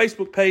out his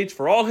Facebook page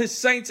for all his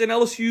Saints and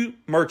LSU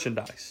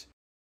merchandise.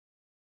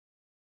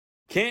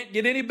 Can't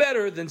get any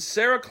better than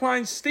Sarah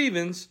Klein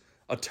Stevens,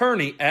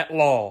 attorney at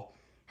law.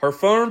 Her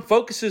firm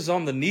focuses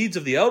on the needs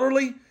of the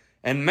elderly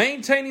and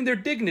maintaining their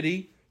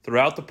dignity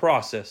throughout the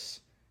process.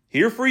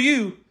 Here for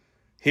you,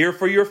 here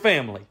for your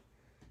family.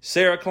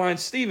 Sarah Klein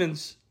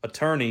Stevens,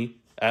 attorney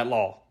at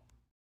law.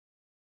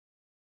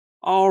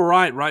 All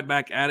right, right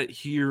back at it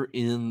here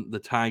in the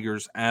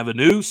Tigers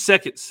Avenue.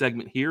 Second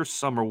segment here,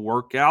 summer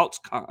workouts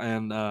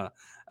and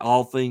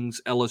all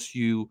things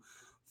LSU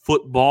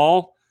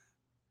football.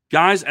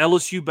 Guys,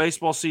 LSU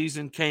baseball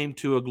season came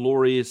to a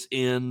glorious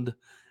end,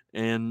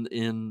 and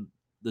in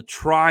the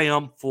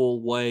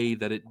triumphal way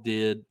that it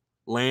did,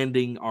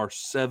 landing our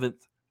 7th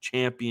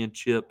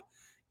championship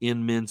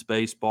in men's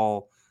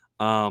baseball.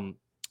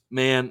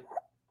 Man,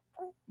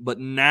 but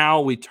now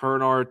we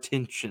turn our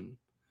attention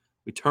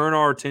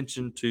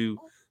to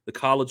the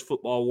college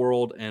football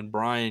world and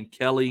Brian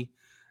Kelly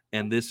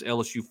and this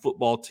LSU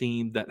football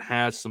team that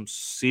has some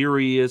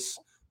serious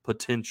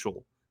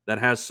potential,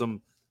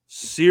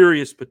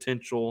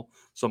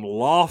 some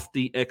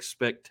lofty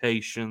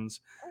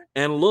expectations.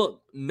 And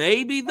look,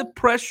 maybe the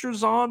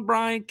pressure's on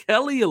Brian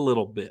Kelly a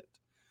little bit.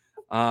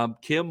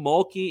 Kim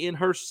Mulkey in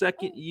her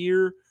second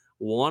year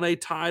won a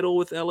title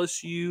with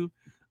LSU.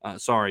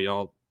 Sorry,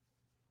 y'all.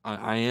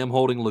 I am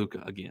holding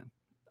Luca again.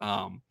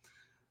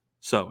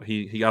 So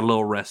he got a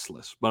little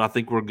restless, but I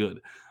think we're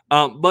good.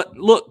 But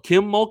look,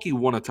 Kim Mulkey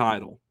won a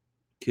title.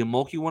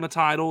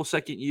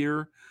 Second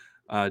year.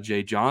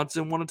 Jay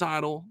Johnson won a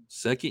title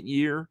second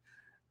year.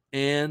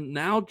 And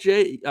now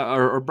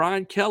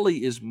Brian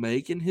Kelly is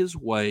making his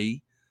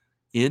way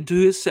into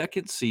his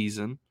second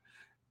season.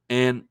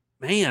 And,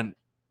 man,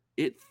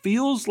 it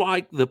feels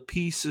like the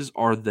pieces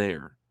are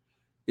there.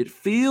 It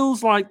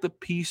feels like the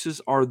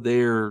pieces are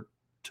there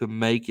to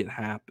make it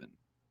happen.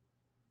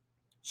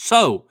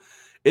 So,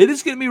 it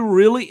is going to be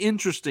really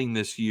interesting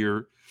this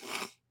year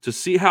to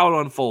see how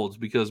it unfolds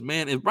because,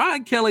 man, if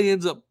Brian Kelly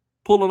ends up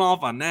pulling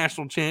off a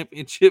national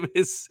championship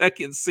his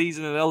second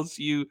season at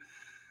LSU,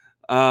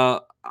 I'm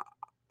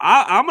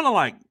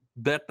going to,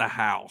 bet the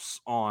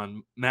house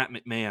on Matt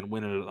McMahon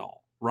winning it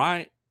all,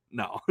 right?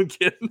 No, I'm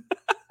kidding.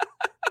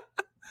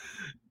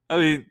 I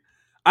mean,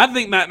 I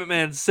think Matt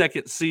McMahon's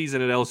second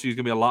season at LSU is going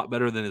to be a lot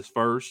better than his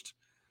first,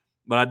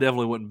 but I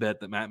definitely wouldn't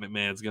bet that Matt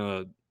McMahon's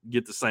going to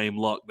get the same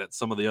luck that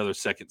some of the other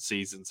second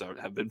seasons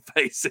have been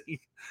facing.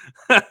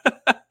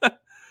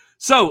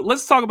 So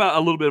let's talk about a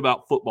little bit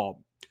about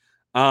football.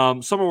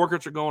 Summer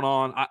workouts are going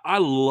on. I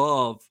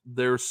love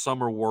their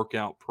summer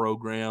workout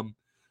program.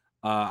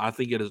 I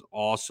think it is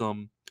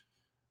awesome.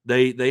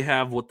 They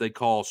have what they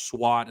call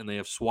SWAT, and they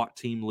have SWAT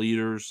team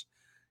leaders.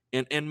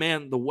 And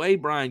man, the way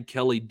Brian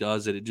Kelly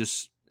does it,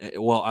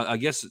 I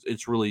guess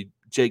it's really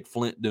Jake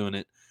Flint doing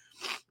it.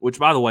 Which,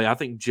 by the way, I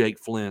think Jake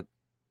Flint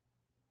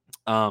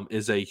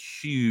is a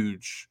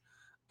huge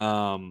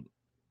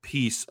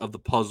piece of the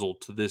puzzle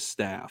to this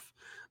staff.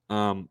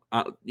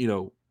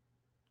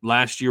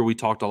 Last year we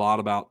talked a lot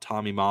about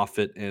Tommy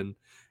Moffitt and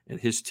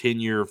his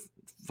tenure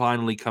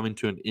finally coming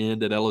to an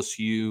end at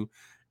LSU,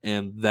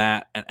 and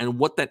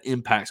what that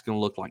impact's going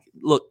to look like.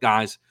 Look,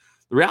 guys,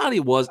 the reality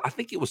was I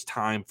think it was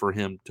time for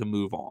him to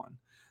move on.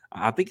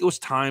 I think it was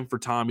time for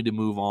Tommy to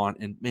move on,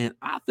 and man,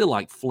 I feel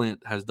like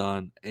Flint has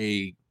done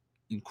a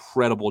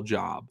incredible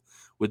job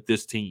with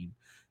this team.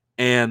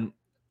 And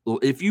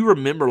if you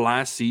remember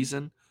last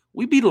season,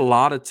 we beat a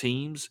lot of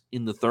teams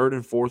in the third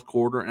and fourth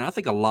quarter, and I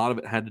think a lot of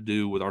it had to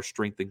do with our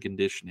strength and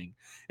conditioning.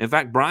 In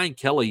fact, Brian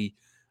Kelly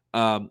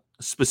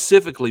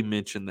specifically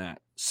mentioned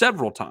that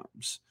several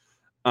times,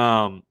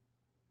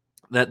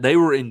 that they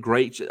were in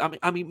great shape.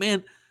 I mean,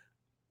 man,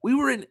 we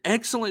were in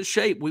excellent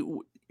shape.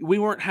 We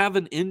weren't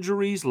having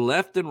injuries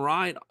left and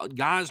right.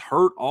 Guys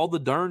hurt all the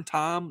darn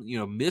time,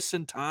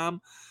 missing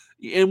time.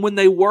 And when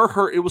they were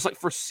hurt, it was like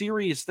for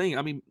serious things.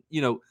 I mean,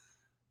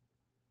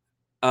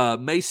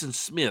 Mason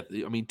Smith,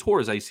 tore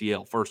his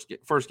ACL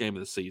first game of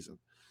the season,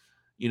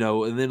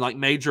 and then like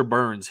Major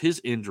Burns, his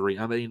injury.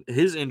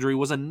 His injury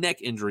was a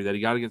neck injury that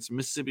he got against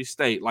Mississippi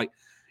State. Like,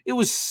 it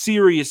was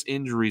serious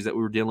injuries that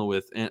we were dealing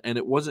with. And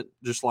it wasn't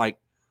just like,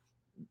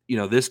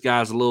 this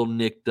guy's a little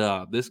nicked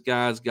up. This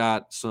guy's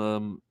got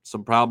some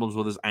problems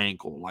with his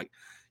ankle. Like,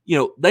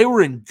 they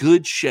were in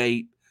good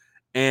shape.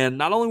 And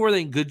not only were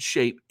they in good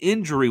shape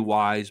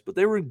injury-wise, but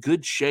they were in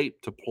good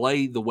shape to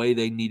play the way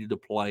they needed to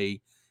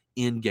play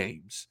in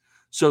games.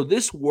 So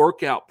this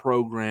workout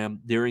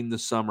program during the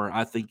summer,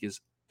 I think, is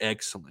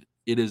excellent.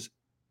 It is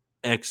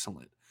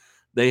excellent.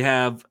 They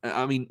have,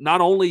 not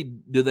only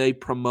do they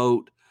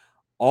promote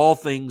all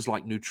things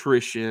like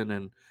nutrition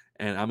and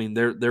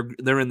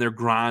they're in there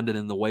grinding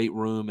in the weight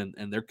room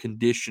and they're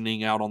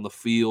conditioning out on the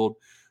field,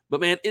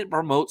 but man, it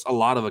promotes a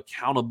lot of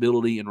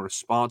accountability and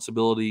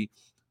responsibility.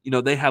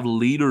 They have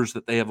leaders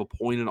that they have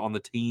appointed on the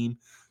team.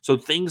 So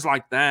things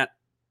like that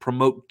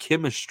promote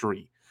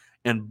chemistry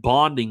and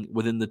bonding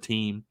within the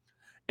team.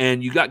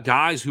 And you got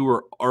guys who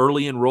are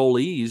early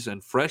enrollees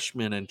and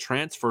freshmen and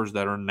transfers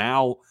that are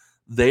now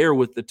there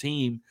with the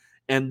team.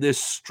 And this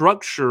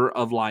structure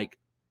of like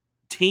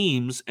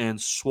teams and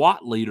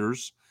SWAT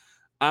leaders,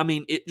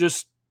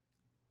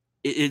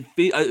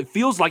 it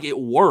feels like it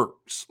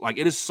works. Like,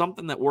 it is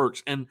something that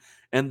works. And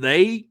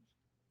they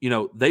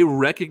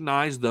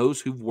recognize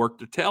those who've worked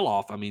their tail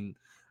off.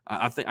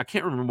 I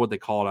can't remember what they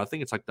call it. I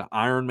think it's like the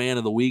Iron Man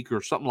of the Week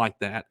or something like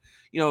that.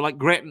 Like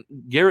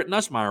Garrett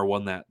Nussmeier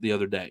won that the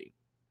other day,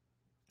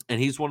 and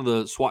he's one of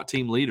the SWAT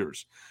team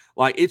leaders.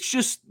 Like, it's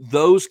just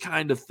those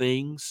kind of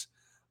things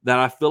that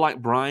I feel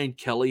like Brian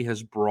Kelly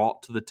has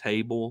brought to the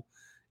table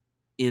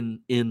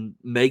in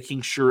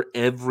making sure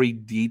every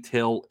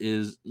detail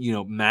is,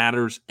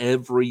 matters,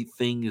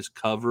 everything is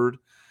covered.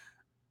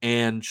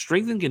 And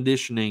strength and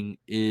conditioning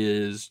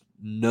is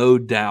no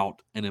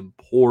doubt an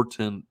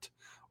important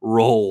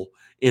role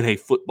in a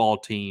football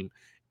team.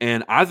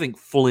 And I think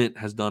Flint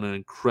has done an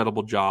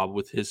incredible job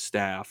with his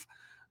staff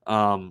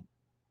and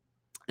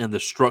the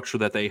structure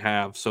that they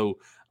have. So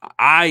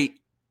I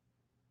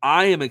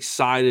am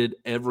excited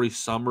every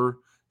summer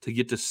to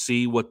get to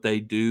see what they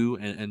do.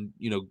 And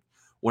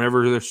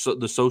whenever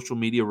the social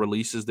media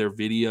releases their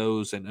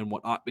videos and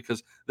whatnot,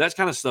 because that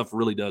kind of stuff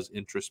really does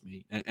interest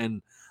me.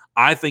 And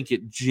I think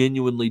it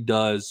genuinely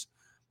does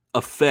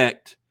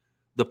affect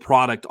the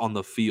product on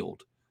the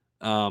field.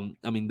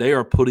 They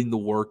are putting the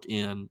work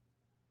in,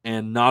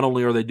 and not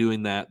only are they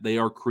doing that, they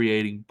are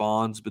creating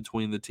bonds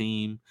between the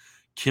team,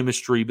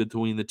 chemistry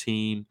between the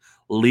team,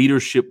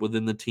 leadership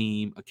within the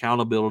team,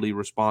 accountability,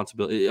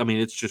 responsibility.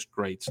 It's just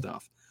great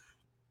stuff.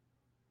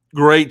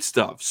 Great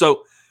stuff.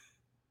 So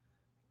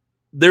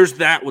there's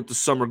that with the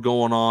summer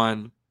going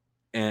on,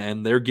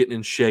 and they're getting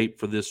in shape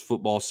for this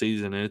football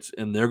season,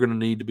 and they're going to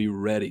need to be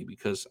ready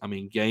because,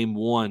 game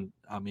one,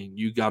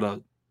 you got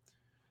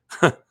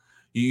to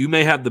you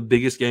may have the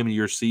biggest game of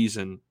your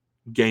season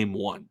game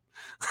one.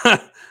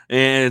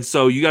 And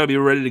so you got to be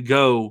ready to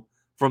go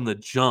from the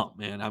jump,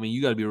 man.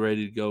 You got to be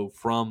ready to go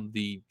from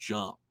the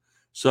jump.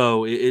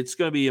 So it's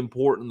going to be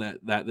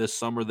important that this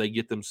summer they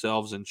get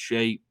themselves in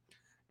shape.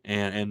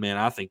 And man,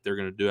 I think they're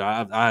going to do it.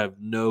 I have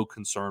no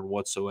concern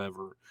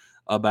whatsoever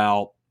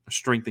about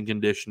strength and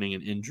conditioning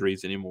and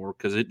injuries anymore,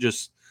 because it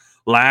just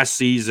last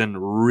season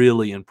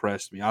really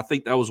impressed me. I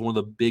think that was one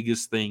of the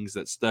biggest things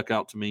that stuck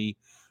out to me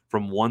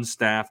from one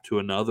staff to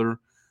another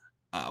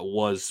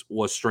was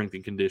strength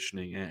and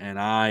conditioning, and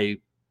I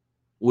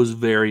was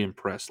very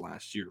impressed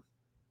last year.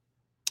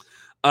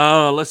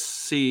 Let's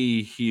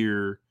see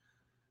here.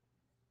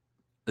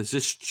 Is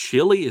this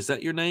Chili? Is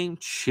that your name,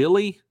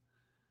 Chili?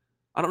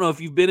 I don't know if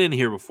you've been in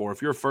here before.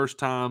 If you're a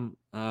first-time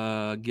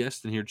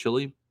guest in here,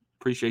 Chili,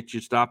 appreciate you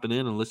stopping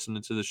in and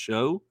listening to the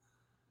show.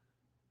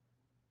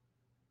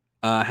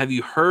 Have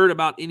you heard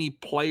about any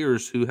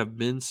players who have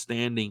been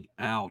standing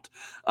out?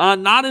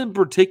 Not in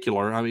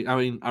particular. I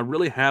mean, I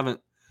really haven't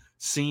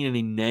seen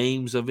any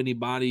names of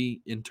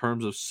anybody in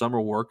terms of summer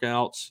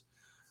workouts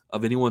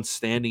of anyone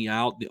standing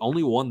out. The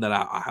only one that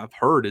I have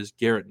heard is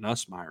Garrett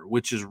Nussmeier,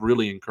 which is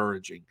really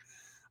encouraging.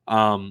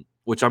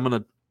 Which I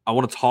want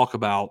to talk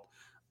about.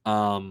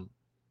 I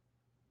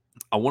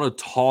want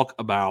to talk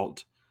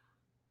about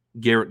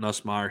Garrett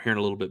Nussmeier here in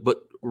a little bit.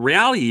 But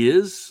reality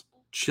is,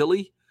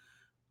 Chili,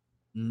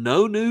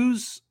 no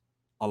news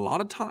a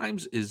lot of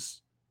times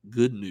is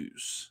good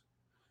news.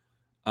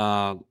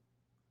 I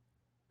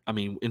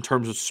mean, in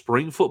terms of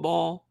spring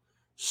football,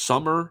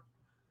 summer,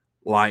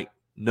 like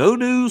no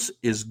news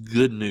is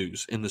good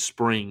news in the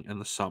spring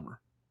and the summer,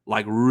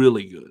 like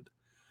really good.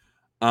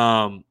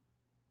 And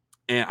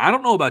I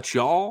don't know about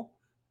y'all,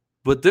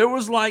 but there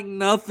was like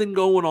nothing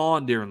going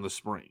on during the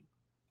spring.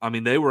 I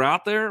mean, they were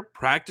out there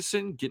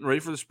practicing, getting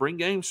ready for the spring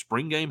game.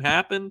 Spring game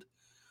happened.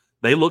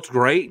 They looked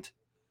great.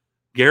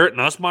 Garrett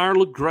Nussmeier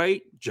looked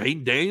great.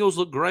 Jaden Daniels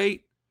looked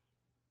great.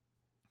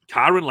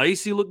 Kyron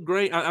Lacey looked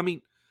great. I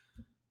mean,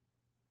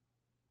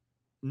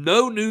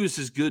 no news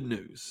is good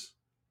news.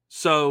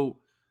 So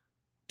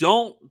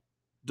don't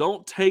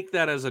take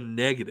that as a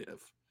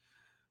negative.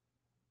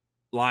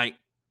 Like,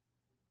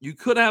 you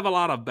could have a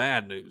lot of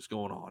bad news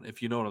going on,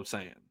 if you know what I'm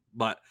saying.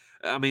 But,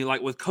 I mean,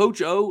 like with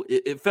Coach O,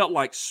 it felt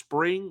like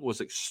spring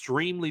was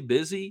extremely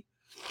busy,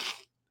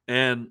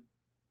 and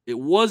it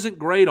wasn't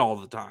great all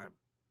the time.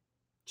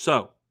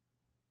 So,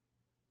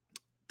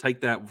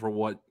 take that for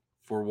what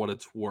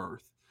it's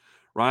worth.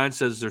 Ryan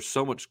says there's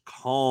so much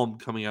calm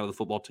coming out of the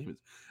football team.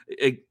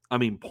 I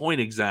mean,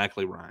 point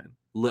exactly, Ryan.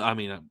 I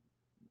mean,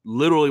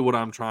 literally what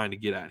I'm trying to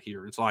get at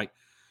here. It's like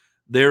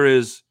there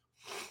is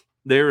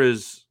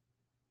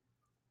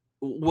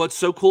what's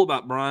so cool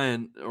about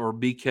Brian or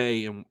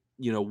BK and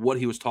what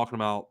he was talking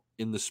about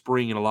in the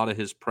spring in a lot of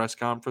his press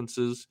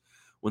conferences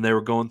when they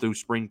were going through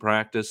spring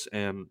practice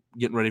and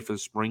getting ready for the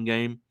spring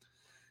game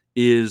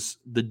is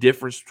the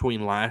difference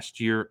between last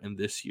year and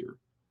this year.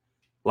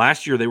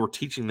 Last year they were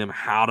teaching them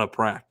how to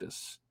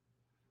practice,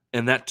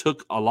 and that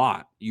took a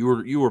lot.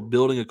 You were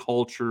building a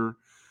culture,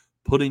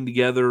 putting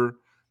together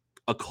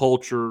a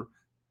culture,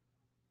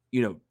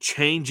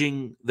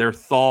 changing their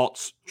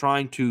thoughts,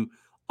 trying to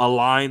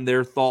align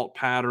their thought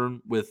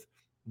pattern with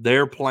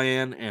their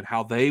plan and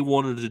how they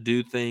wanted to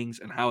do things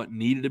and how it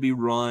needed to be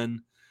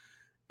run.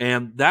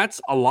 And that's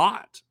a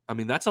lot. I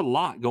mean, that's a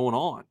lot going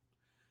on.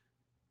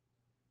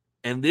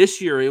 And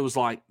this year it was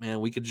like, man,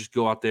 we could just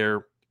go out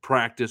there,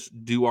 practice,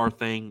 do our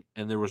thing,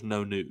 and there was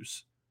no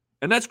news.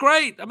 And that's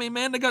great. I mean,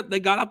 man, they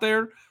got out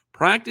there,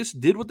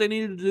 practiced, did what they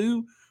needed to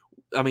do.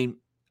 I mean,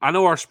 I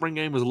know our spring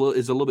game is a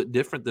little bit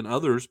different than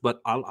others,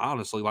 but I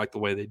honestly like the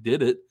way they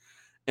did it.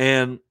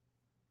 And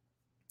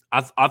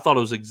I thought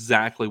it was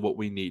exactly what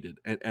we needed.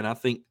 And I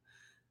think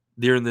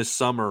during this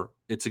summer,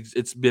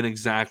 it's been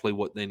exactly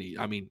what they need.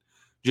 I mean,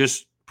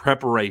 just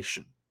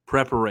preparation,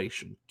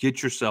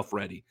 get yourself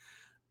ready.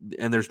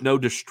 And there's no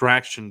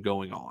distraction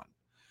going on.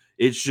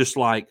 It's just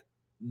like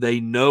they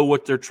know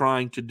what they're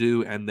trying to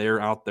do and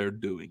they're out there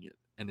doing it.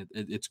 And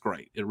it's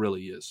great. It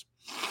really is.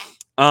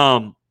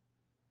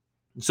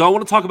 So I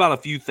want to talk about a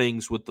few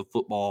things with the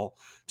football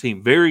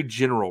team. Very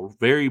general,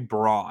 very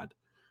broad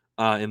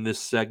in this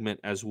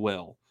segment as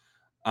well.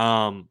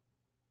 A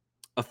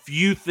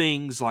few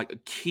things,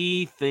 like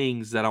key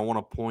things that I want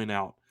to point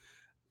out.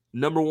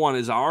 Number one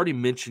is I already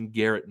mentioned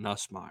Garrett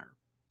Nussmeier.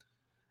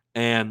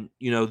 And,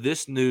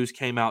 this news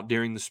came out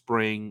during the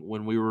spring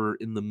when we were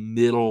in the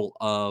middle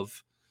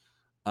of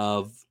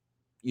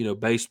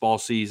baseball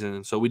season.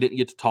 And so we didn't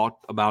get to talk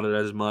about it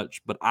as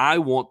much. But I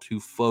want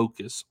to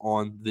focus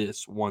on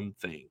this one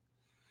thing.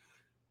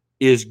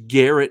 Is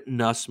Garrett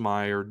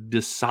Nussmeier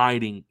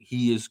deciding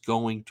he is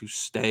going to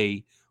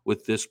stay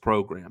with this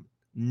program,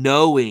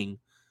 knowing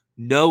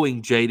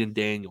Jaden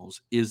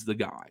Daniels is the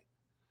guy?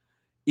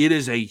 It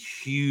is a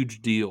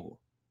huge deal,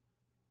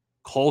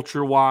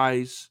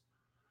 culture-wise,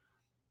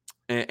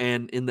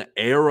 and in the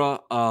era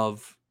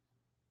of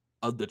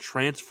the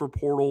transfer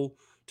portal,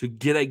 to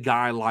get a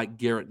guy like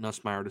Garrett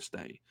Nussmeier to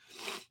stay.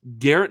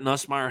 Garrett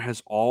Nussmeier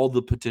has all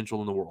the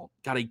potential in the world.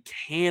 Got a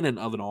cannon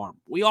of an arm.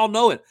 We all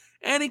know it.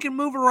 And he can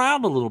move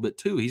around a little bit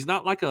too. He's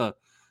not like a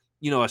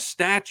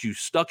statue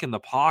stuck in the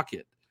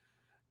pocket.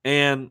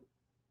 And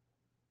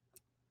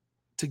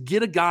to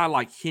get a guy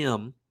like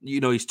him,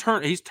 he's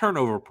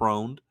turnover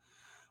prone,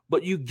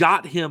 but you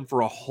got him for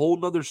a whole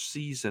nother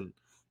season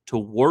to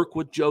work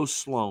with Joe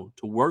Sloan,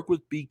 to work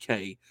with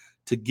BK,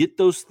 to get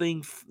those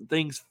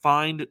things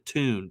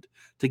fine-tuned,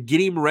 to get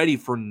him ready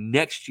for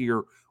next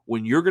year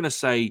when you're going to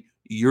say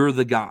you're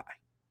the guy.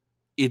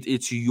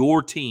 It's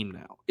your team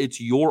now.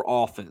 It's your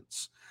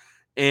offense.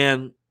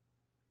 And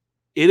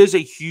it is a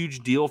huge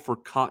deal for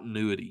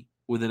continuity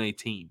within a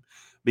team,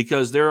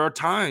 because there are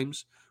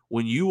times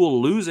when you will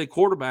lose a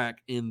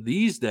quarterback in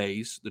these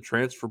days, the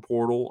transfer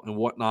portal and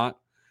whatnot,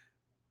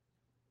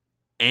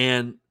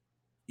 and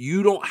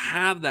you don't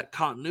have that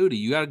continuity.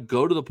 You got to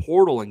go to the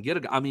portal and get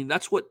a guy. I mean,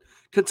 that's what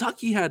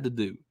Kentucky had to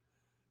do.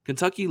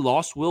 Kentucky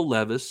lost Will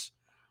Levis,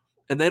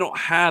 and they don't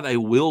have a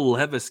Will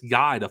Levis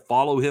guy to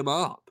follow him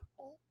up.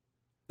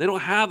 They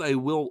don't have a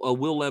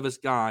Will Levis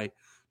guy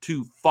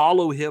to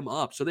follow him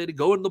up. So they had to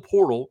go in the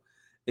portal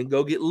and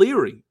go get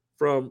Leary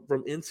from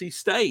NC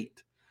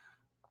State,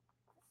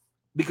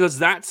 because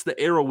that's the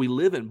era we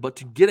live in. But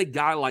to get a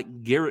guy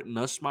like Garrett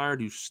Nussmeier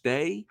to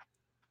stay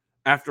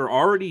after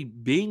already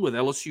being with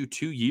LSU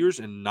 2 years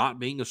and not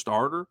being a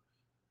starter,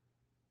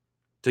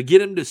 to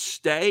get him to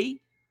stay,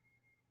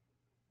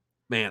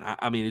 man,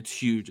 I mean, it's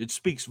huge. It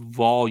speaks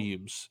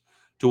volumes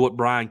to what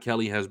Brian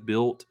Kelly has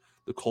built,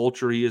 the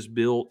culture he has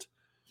built,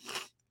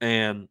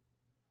 and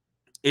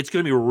it's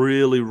going to be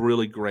really,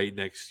 really great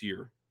next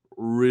year.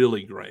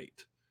 Really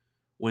great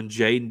when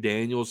Jaden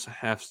Daniels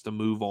has to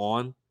move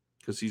on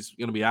because he's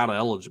going to be out of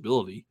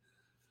eligibility,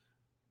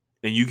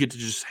 and you get to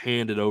just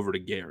hand it over to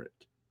Garrett.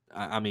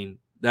 I mean,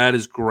 that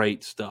is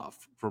great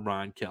stuff for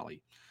Brian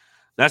Kelly.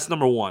 That's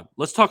number one.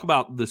 Let's talk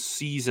about the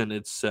season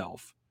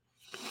itself.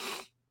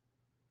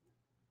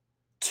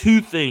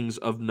 Two things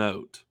of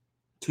note.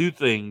 Two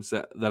things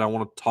that I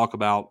want to talk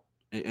about,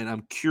 and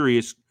I'm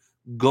curious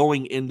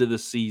going into the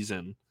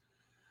season.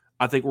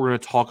 I think we're going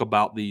to talk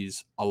about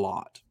these a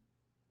lot.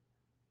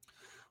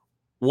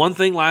 One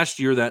thing last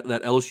year that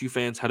LSU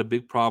fans had a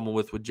big problem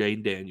with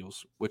Jaden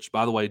Daniels, which,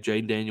 by the way,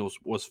 Jaden Daniels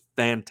was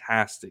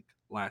fantastic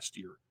last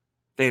year.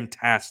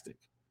 Fantastic,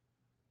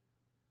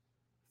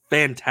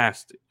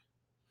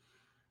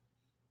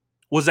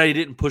 was that he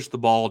didn't push the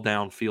ball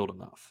downfield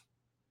enough.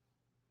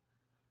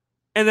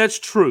 And that's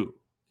true.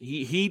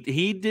 He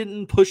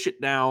didn't push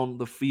it down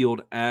the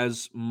field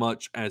as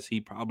much as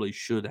he probably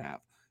should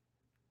have.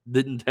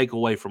 Didn't take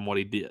away from what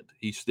he did.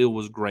 He still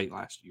was great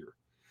last year.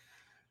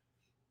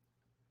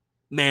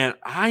 Man,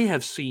 I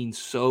have seen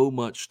so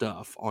much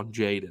stuff on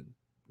Jaden.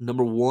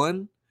 Number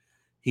one,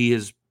 he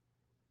has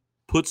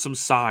put some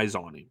size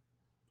on him.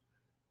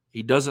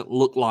 He doesn't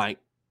look like,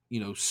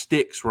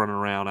 sticks running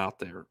around out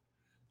there.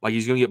 Like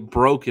he's going to get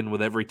broken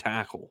with every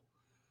tackle.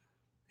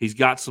 He's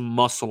got some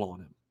muscle on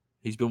him.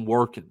 He's been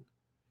working.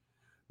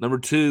 Number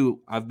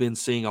two, I've been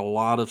seeing a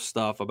lot of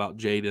stuff about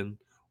Jaden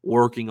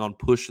working on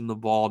pushing the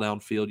ball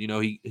downfield.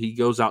 He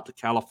goes out to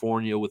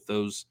California with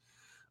those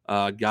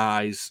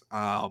guys.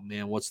 Oh,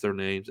 man, what's their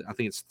names? I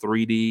think it's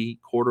 3D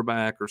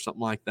quarterback or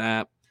something like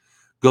that.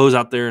 Goes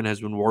out there and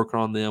has been working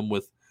on them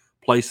with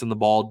placing the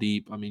ball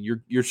deep. I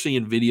mean, you're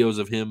seeing videos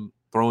of him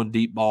throwing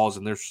deep balls,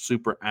 and they're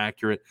super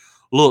accurate.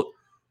 Look,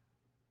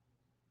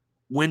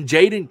 when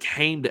Jaden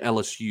came to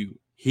LSU,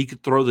 he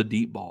could throw the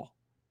deep ball,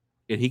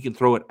 and he can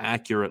throw it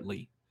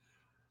accurately.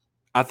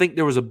 I think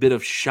there was a bit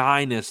of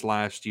shyness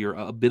last year,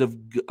 a bit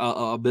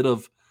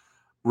of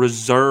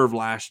reserve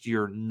last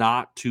year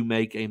not to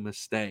make a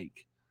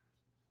mistake,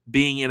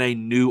 being in a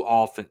new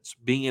offense,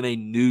 being in a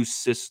new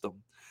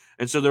system.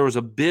 And so there was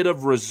a bit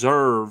of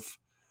reserve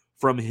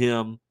from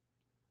him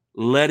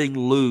letting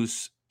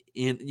loose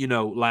in,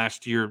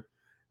 last year.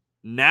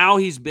 Now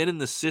he's been in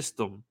the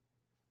system.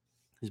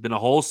 He's been a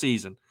whole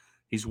season.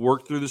 He's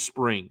worked through the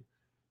spring.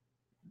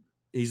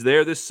 He's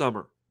there this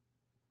summer.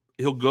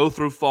 He'll go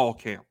through fall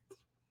camp.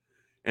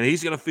 And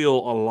he's going to feel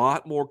a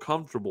lot more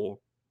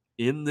comfortable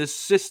in this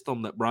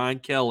system that Brian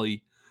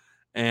Kelly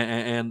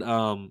and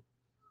the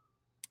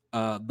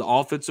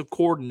offensive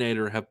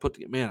coordinator have put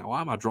together. Man,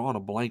 why am I drawing a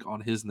blank on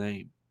his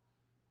name?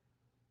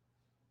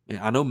 Man,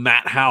 I know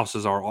Matt House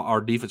is our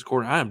defense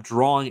coordinator. I am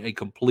drawing a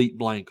complete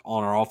blank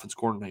on our offense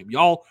coordinator name.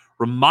 Y'all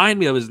remind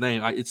me of his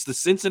name. It's the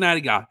Cincinnati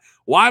guy.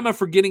 Why am I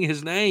forgetting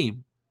his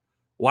name?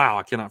 Wow,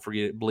 I cannot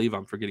believe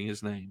I'm forgetting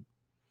his name.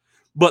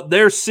 But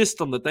their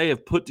system that they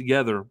have put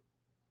together,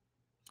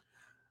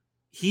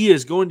 he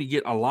is going to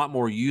get a lot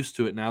more used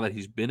to it now that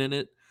he's been in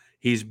it.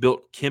 He's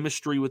built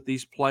chemistry with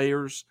these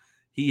players.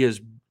 He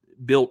has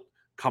built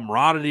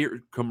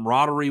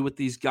camaraderie with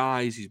these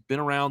guys. He's been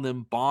around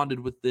them, bonded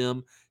with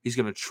them. He's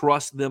going to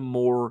trust them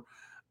more.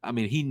 I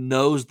mean, he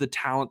knows the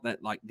talent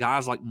that like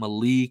guys like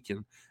Malik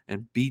and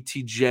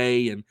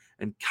BTJ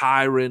and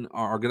Kyron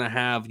are going to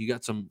have. You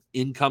got some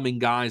incoming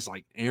guys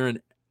like Aaron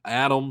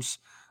Adams,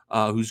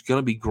 who's going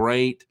to be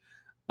great.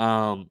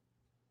 And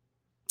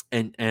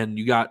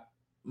you got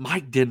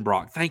Mike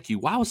Denbrock. Thank you.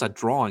 Why was I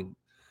drawing?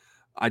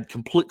 I'd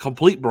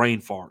complete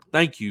brain fart.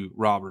 Thank you,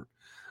 Robert.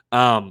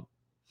 And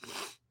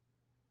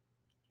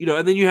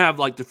then you have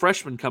like the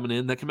freshmen coming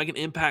in that can make an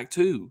impact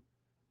too.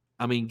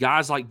 I mean,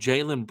 guys like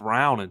Jaylen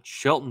Brown and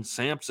Shelton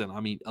Sampson, I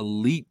mean,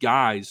 elite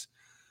guys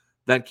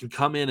that can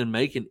come in and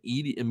make an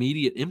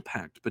immediate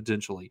impact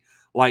potentially.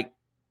 Like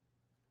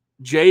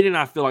Jaden,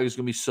 I feel like is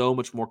going to be so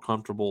much more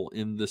comfortable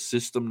in the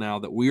system now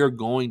that we are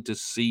going to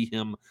see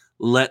him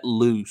let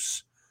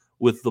loose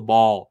with the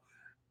ball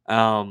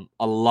a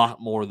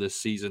lot more this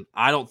season.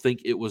 I don't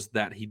think it was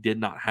that he did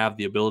not have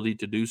the ability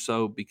to do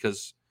so,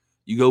 because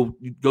you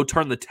go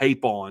turn the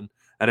tape on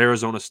at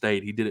Arizona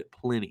State. He did it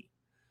plenty,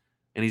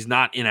 and he's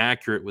not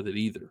inaccurate with it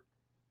either.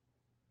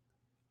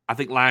 I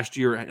think last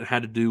year it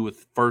had to do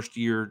with first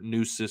year,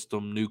 new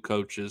system, new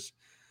coaches,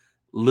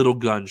 little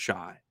gun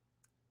shy.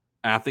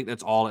 And I think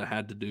that's all it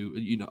had to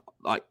do.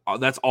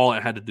 That's all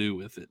it had to do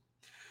with it.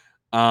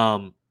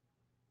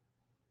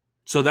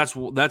 So that's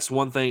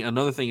one thing.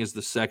 Another thing is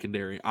the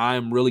secondary. I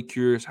am really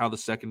curious how the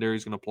secondary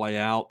is going to play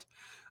out.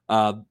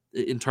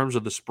 In terms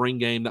of the spring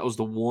game, that was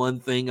the one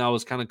thing I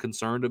was kind of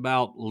concerned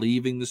about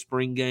leaving the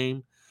spring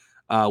game.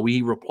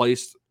 We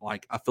replaced,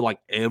 I feel like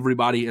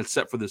everybody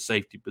except for the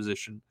safety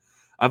position.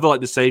 I feel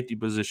like the safety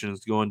position is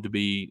going to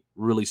be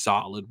really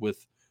solid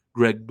with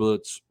Greg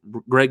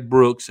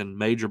Brooks and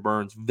Major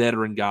Burns,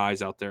 veteran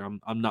guys out there.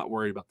 I'm not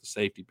worried about the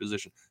safety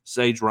position.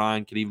 Sage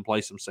Ryan can even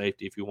play some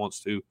safety if he wants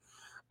to.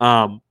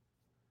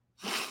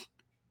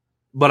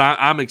 But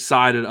I'm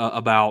excited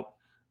about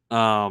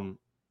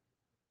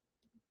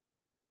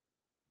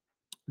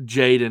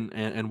Jaden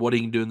and what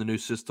he can do in the new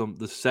system.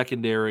 The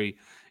secondary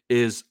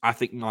is, I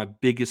think, my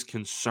biggest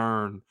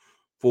concern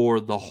for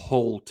the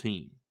whole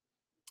team.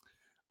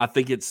 I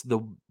think it's the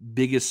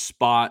biggest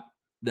spot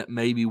that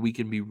maybe we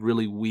can be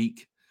really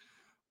weak.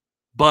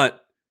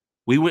 But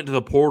we went to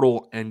the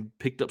portal and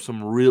picked up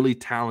some really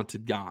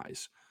talented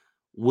guys.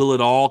 Will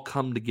it all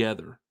come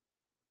together?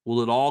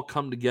 Will it all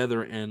come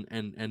together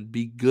and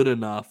be good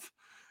enough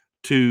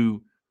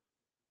to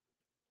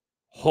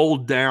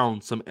hold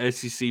down some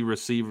SEC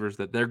receivers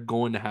that they're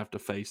going to have to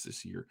face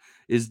this year?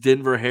 Is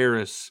Denver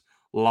Harris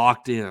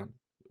locked in?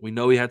 We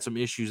know he had some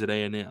issues at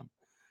A&M.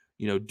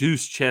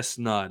 Deuce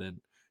Chestnut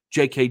and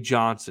J.K.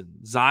 Johnson.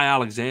 Zy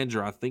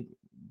Alexander, I think,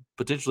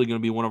 potentially going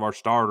to be one of our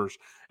starters.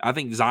 I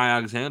think Zy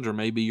Alexander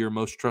may be your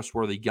most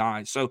trustworthy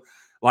guy. So,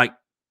 we're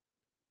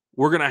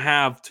going to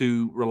have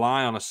to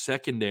rely on a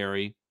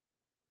secondary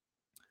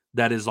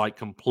that is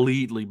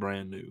completely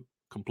brand new.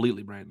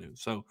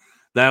 So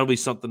that'll be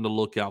something to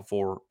look out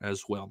for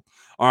as well.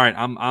 All right,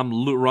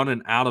 I'm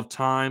running out of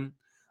time,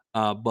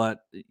 but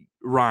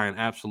Ryan,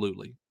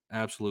 absolutely.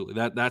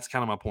 That's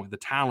kind of my point. The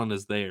talent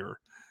is there.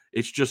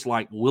 It's just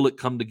will it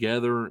come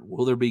together?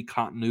 Will there be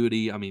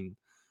continuity? I mean,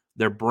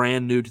 they're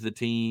brand new to the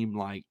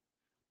team.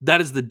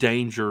 That is the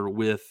danger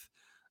with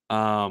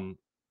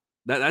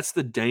that's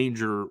the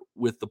danger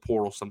with the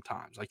portal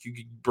sometimes. You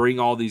can bring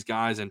all these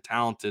guys and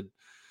talented,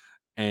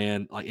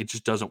 and it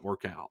just doesn't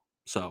work out.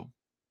 So,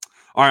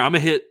 all right, I'm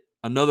going to hit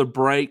another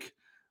break.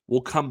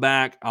 We'll come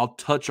back. I'll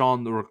touch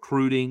on the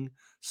recruiting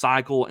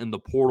cycle and the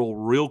portal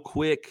real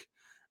quick.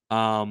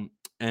 And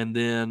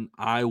then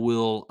I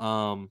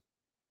will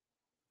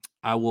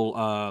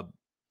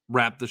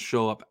wrap the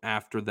show up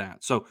after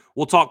that. So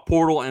we'll talk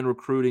portal and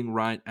recruiting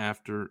right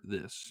after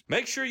this.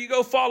 Make sure you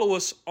go follow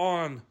us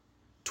on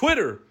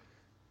Twitter,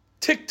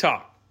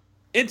 TikTok,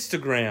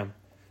 Instagram,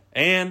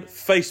 and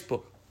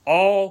Facebook,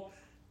 all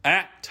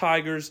at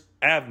Tigers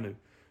Avenue,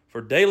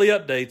 for daily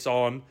updates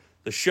on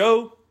the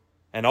show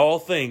and all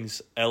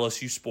things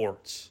LSU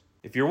Sports.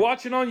 If you're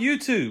watching on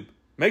YouTube,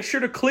 make sure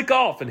to click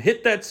off and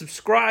hit that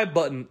subscribe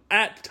button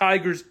at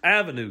Tigers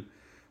Avenue.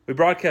 We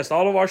broadcast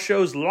all of our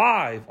shows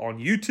live on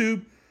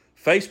YouTube,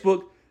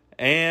 Facebook,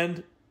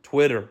 and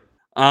Twitter.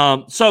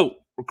 So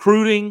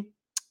recruiting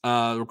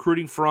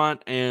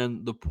front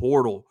and the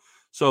portal.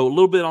 So a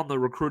little bit on the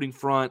recruiting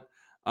front,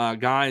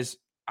 guys.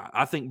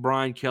 I think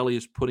Brian Kelly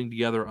is putting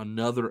together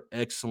another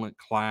excellent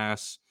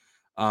class,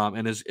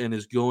 and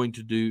is going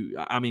to do.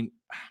 I mean,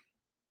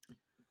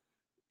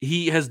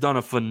 he has done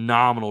a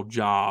phenomenal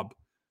job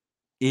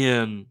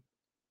in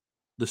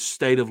the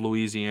state of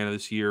Louisiana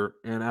this year.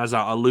 And as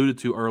I alluded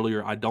to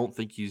earlier, I don't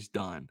think he's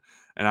done.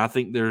 And I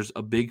think there's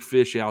a big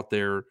fish out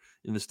there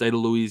in the state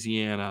of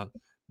Louisiana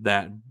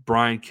that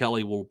Brian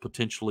Kelly will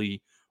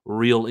potentially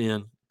reel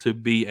in to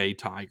be a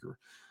Tiger.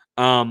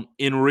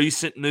 In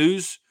recent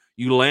news,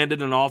 you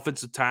landed an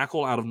offensive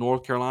tackle out of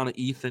North Carolina,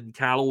 Ethan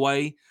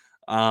Callaway.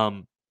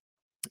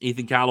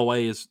 Ethan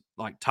Callaway is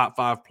top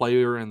 5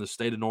 player in the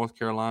state of North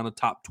Carolina,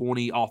 top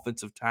 20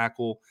 offensive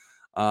tackle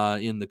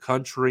in the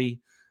country.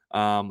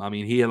 I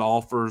mean, he had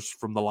offers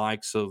from the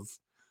likes of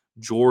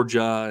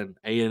Georgia and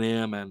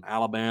A&M and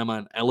Alabama,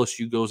 and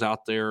LSU goes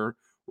out there,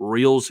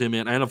 reels him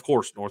in, and of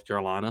course North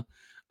Carolina.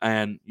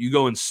 And you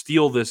go and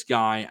steal this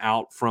guy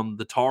out from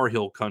the Tar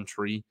Heel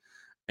country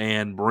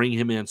and bring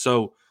him in.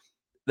 So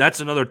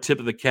that's another tip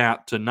of the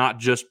cap to not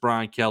just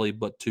Brian Kelly,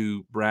 but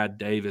to Brad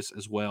Davis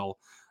as well.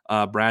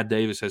 Brad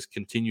Davis has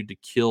continued to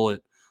kill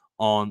it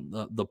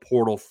on the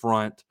portal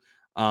front.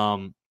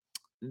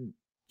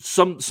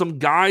 Some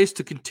guys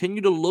to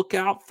continue to look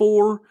out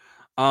for.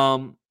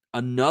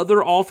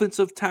 Another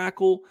offensive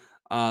tackle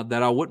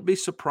that I wouldn't be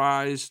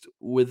surprised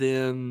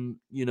within,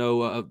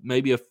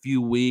 maybe a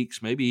few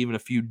weeks, maybe even a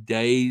few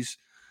days.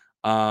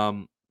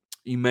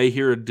 You may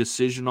hear a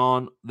decision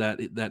on that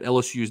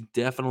LSU is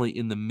definitely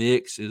in the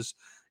mix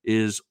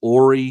is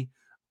Ori.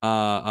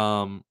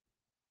 Oh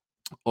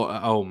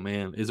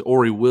man, is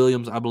Ori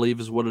Williams, I believe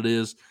is what it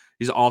is.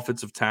 He's an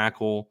offensive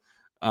tackle,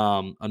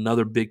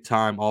 another big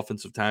time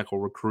offensive tackle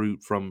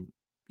recruit from,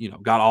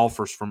 got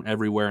offers from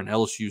everywhere, and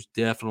LSU's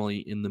definitely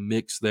in the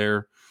mix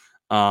there.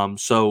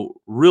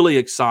 So really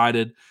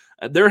excited.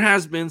 There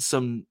has been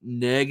some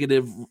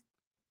negative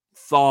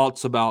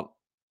thoughts about,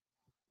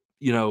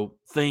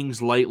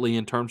 things lately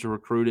in terms of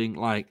recruiting.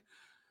 Like,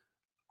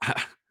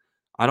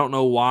 I don't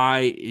know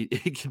why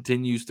it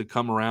continues to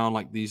come around,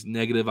 like these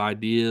negative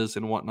ideas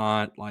and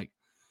whatnot. Like,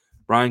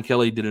 Brian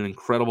Kelly did an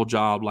incredible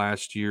job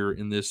last year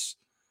in this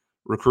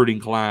recruiting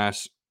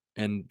class.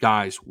 And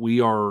guys,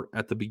 we are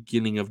at the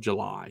beginning of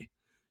July.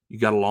 You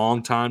got a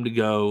long time to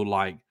go.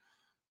 Like,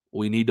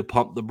 we need to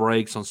pump the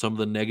brakes on some of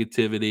the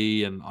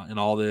negativity and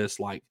all this.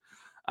 Like,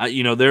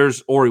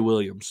 there's Ori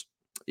Williams.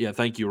 Yeah,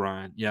 thank you,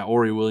 Ryan. Yeah,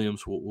 Ori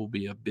Williams will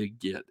be a big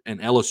get. And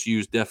LSU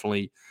is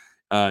definitely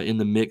in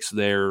the mix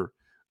there,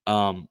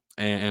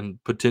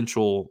 and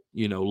potential,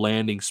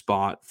 landing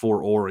spot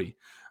for Ori.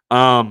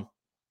 I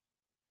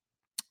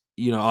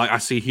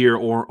see here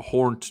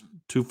Horn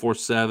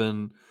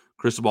 247,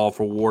 Cristobal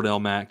for Wardell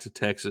Mack to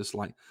Texas.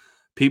 Like,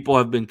 people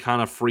have been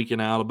kind of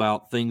freaking out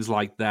about things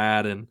like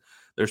that, and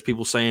there's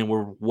people saying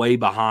we're way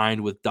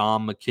behind with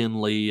Dom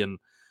McKinley, and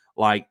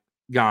like,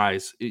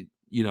 guys,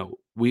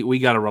 we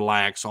got to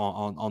relax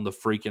on the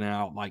freaking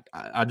out. Like,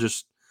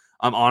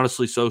 I'm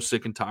honestly so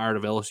sick and tired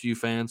of LSU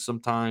fans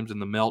sometimes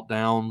and the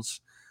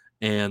meltdowns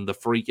and the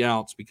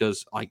freakouts,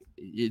 because like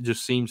it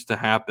just seems to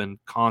happen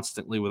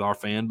constantly with our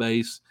fan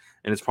base.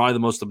 And it's probably the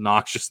most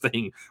obnoxious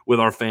thing with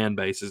our fan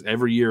base is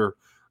every year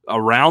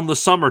around the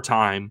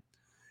summertime,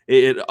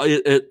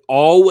 it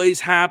always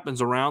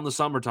happens around the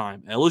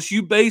summertime.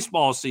 LSU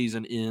baseball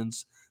season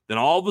ends, then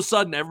all of a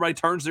sudden everybody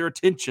turns their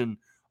attention.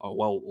 Oh,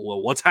 well,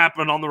 what's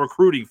happening on the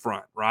recruiting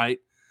front, right?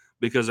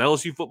 Because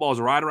LSU football is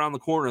right around the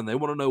corner, and they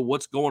want to know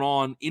what's going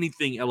on,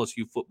 anything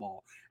LSU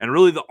football. And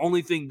really the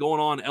only thing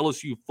going on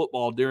LSU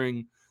football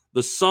during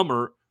the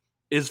summer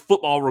is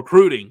football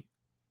recruiting.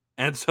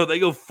 And so they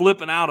go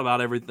flipping out about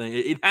everything.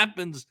 It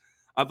happens,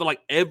 I feel like,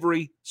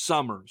 every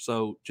summer.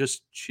 So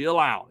just chill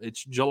out.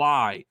 It's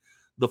July.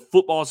 The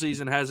football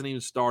season hasn't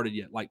even started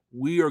yet. Like,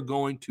 we are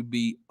going to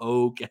be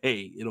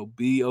okay. It'll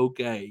be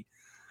okay.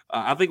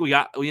 I think we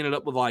ended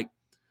up with like,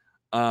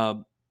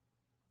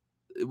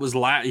 it was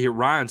here.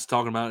 Ryan's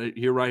talking about it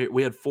here, right here.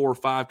 We had 4 or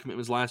 5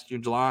 commitments last year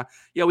in July.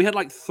 Yeah, we had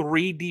like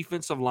 3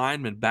 defensive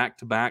linemen back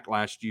to back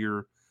last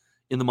year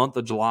in the month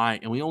of July,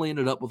 and we only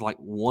ended up with like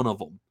 1 of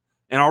them.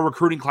 And our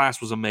recruiting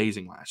class was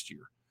amazing last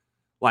year.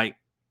 Like,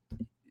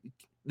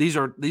 these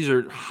are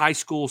high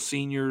school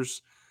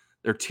seniors.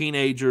 They're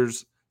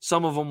teenagers.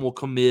 Some of them will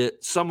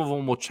commit. Some of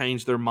them will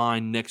change their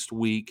mind next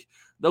week.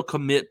 They'll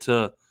commit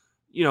to,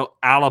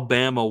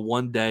 Alabama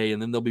one day,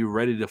 and then they'll be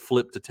ready to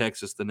flip to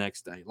Texas the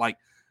next day.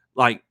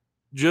 Like,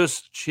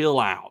 just chill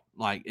out.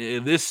 Like,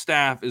 this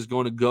staff is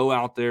going to go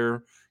out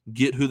there,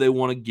 get who they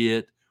want to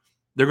get.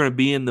 They're going to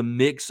be in the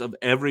mix of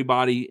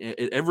everybody,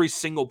 every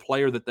single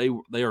player that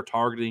they are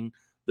targeting.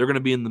 They're going to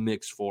be in the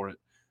mix for it.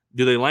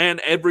 Do they land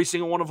every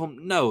single one of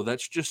them? No,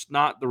 that's just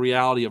not the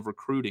reality of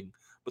recruiting.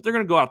 But they're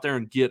going to go out there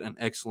and get an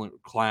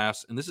excellent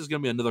class, and this is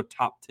going to be another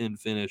top 10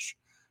 finish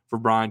for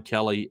Brian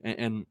Kelly,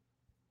 and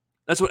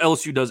that's what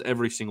LSU does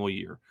every single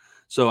year.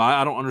 So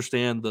I don't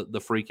understand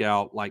the freak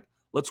out. Like,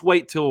 let's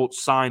wait till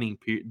signing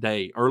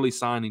day, early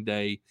signing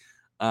day,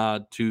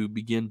 to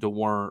begin to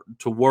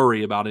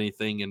worry about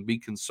anything and be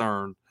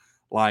concerned.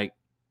 Like,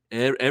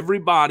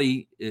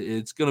 everybody,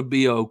 it's going to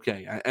be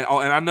okay. And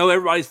I know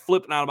everybody's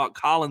flipping out about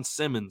Colin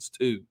Simmons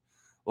too.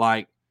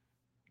 Like,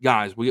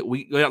 guys,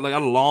 we got a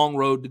long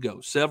road to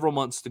go, several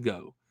months to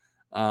go.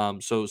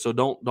 So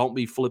don't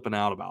be flipping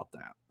out about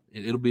that.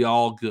 It'll be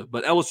all good.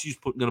 But LSU's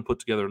going to put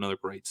together another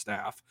great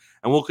staff,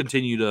 and we'll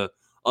continue to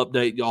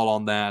update y'all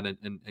on that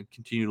and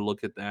continue to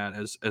look at that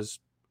as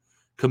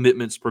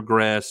commitments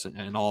progress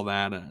and all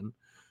that. And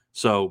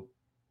so,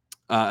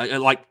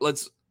 to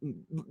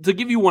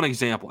give you one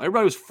example,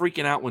 everybody was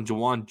freaking out when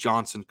Jawan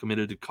Johnson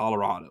committed to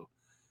Colorado.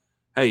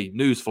 Hey,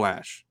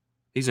 newsflash,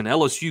 he's an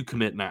LSU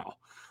commit now.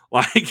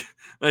 Like,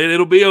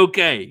 it'll be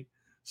okay.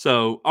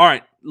 So, all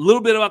right, a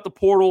little bit about the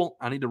portal.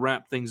 I need to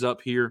wrap things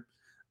up here.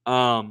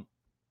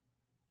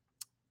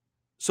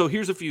 So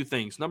here's a few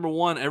things. Number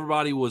one,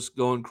 everybody was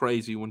going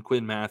crazy when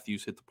Quinn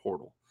Matthews hit the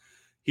portal.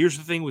 Here's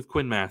the thing with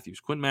Quinn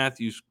Matthews. Quinn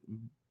Matthews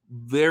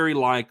very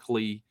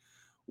likely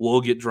will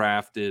get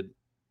drafted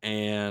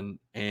and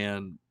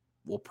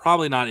will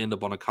probably not end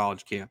up on a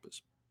college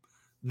campus.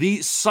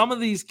 Some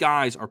of these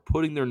guys are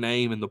putting their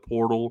name in the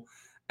portal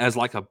as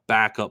like a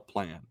backup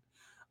plan.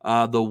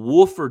 The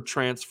Wolford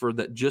transfer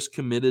that just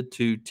committed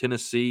to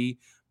Tennessee,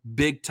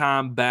 big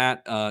time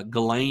bat,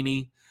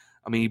 Galaney.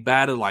 I mean, he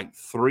batted like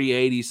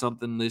 380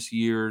 something this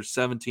year,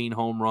 17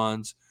 home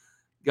runs.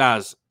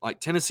 guys, like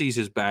Tennessee's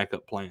his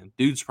backup plan.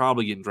 Dude's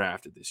probably getting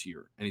drafted this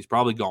year, and he's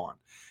probably gone.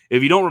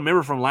 If you don't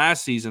remember from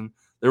last season,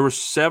 there were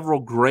several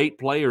great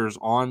players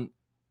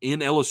in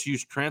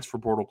LSU's transfer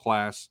portal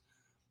class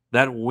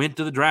that went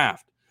to the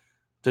draft.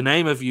 To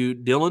name a few,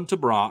 Dylan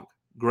Tabrock,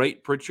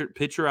 great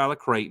pitcher out of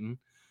Creighton,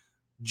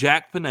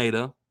 Jack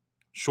Pineda,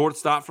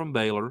 shortstop from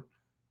Baylor,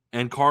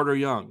 and Carter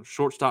Young,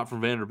 shortstop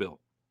from Vanderbilt.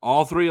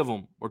 All three of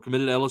them were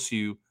committed to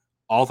LSU.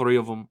 All three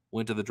of them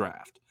went to the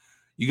draft.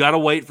 You got to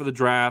wait for the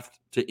draft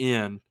to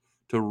end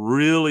to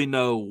really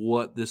know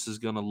what this is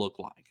going to look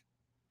like.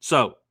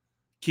 So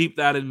keep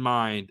that in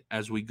mind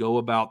as we go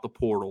about the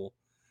portal.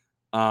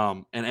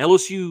 And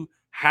LSU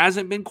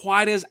hasn't been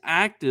quite as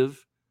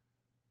active,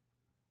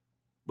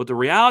 but the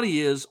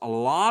reality is a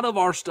lot of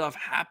our stuff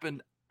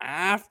happened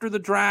after the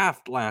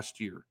draft last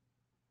year.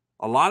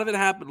 A lot of it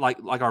happened,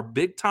 like our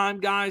big-time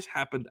guys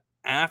happened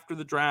after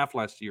the draft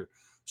last year.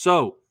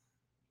 So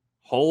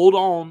hold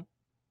on,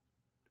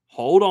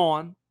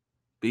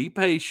 be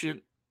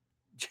patient.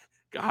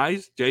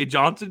 Guys, Jay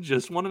Johnson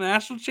just won a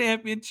national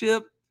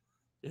championship.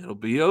 It'll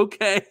be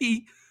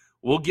okay.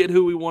 We'll get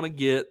who we want to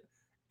get,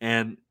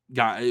 and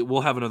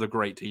we'll have another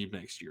great team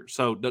next year.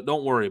 So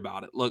don't worry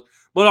about it. Look,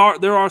 but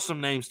there are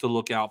some names to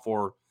look out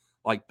for,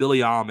 like Billy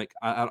Amick.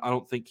 I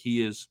don't think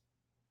he is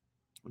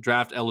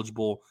draft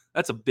eligible.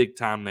 That's a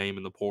big-time name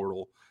in the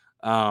portal.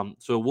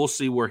 So we'll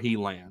see where he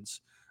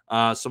lands.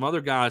 Some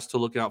other guys to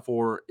look out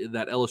for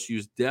that LSU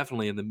is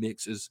definitely in the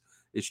mix is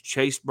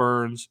Chase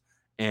Burns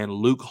and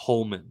Luke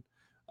Holman.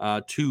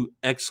 Two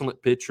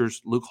excellent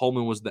pitchers. Luke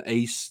Holman was the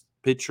ace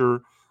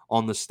pitcher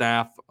on the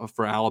staff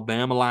for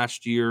Alabama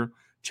last year.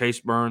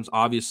 Chase Burns,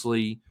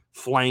 obviously,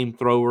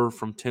 flamethrower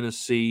from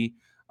Tennessee.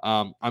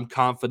 I'm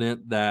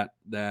confident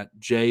that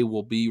Jay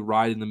will be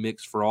right in the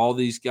mix for all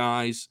these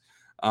guys.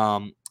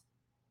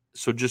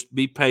 So just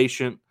be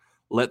patient.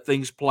 Let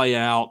things play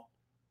out.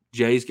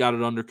 Jay's got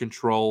it under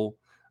control.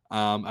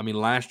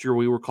 Last year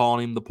we were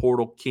calling him the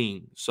Portal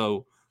King.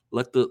 So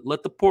let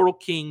the Portal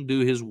King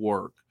do his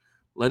work.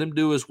 Let him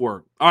do his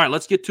work. All right,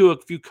 let's get to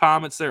a few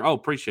comments there. Oh,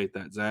 appreciate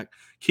that, Zach.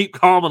 Keep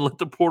calm and let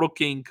the Portal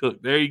King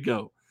cook. There you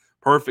go.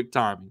 Perfect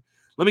timing.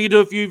 Let me get to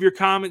a few of your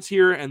comments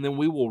here, and then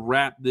we will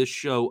wrap this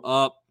show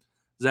up.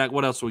 Zach,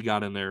 what else we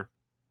got in there?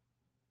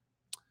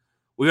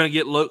 We're going to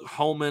get Luke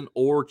Holman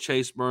or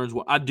Chase Burns.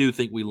 Well, I do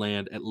think we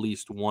land at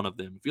least one of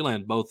them. If you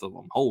land both of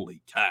them,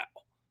 holy cow.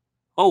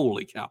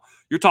 Holy cow.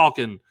 You're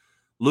talking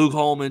Luke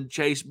Holman,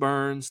 Chase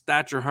Burns,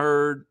 Thatcher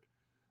Hurd,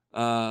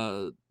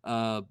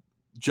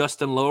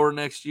 Justin Lower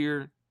next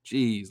year.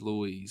 Jeez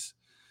Louise.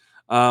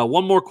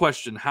 One more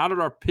question. How did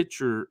our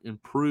pitcher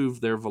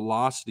improve their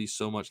velocity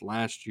so much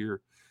last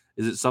year?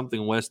 Is it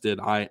something Wes did?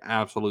 I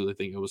absolutely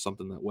think it was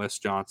something that Wes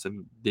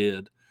Johnson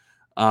did.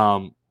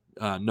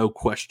 No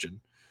question.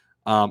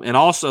 And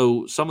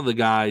also some of the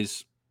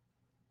guys,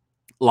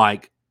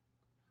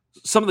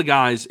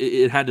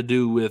 it had to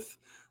do with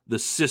the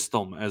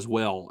system as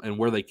well and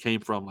where they came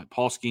from. Like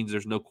Paul Skeens,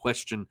 there's no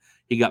question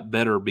he got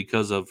better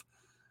because of,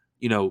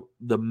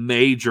 the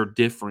major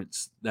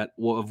difference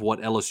of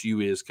what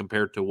LSU is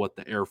compared to what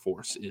the Air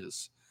Force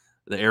is,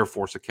 the Air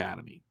Force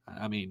Academy.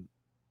 I mean,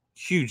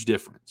 huge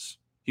difference.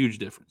 Huge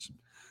difference.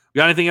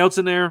 Got anything else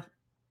in there?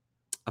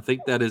 I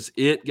think that is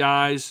it,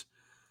 guys.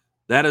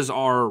 That is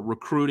our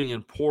recruiting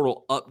and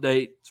portal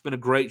update. It's been a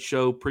great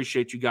show.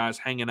 Appreciate you guys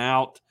hanging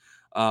out.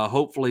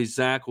 Hopefully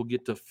Zach will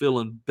get to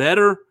feeling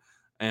better,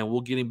 and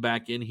we'll get him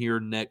back in here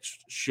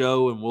next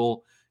show, and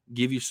we'll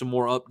give you some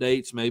more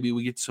updates. Maybe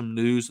we get some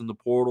news in the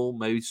portal,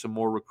 maybe some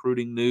more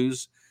recruiting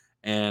news,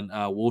 and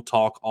we'll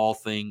talk all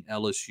thing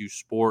LSU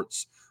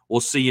sports.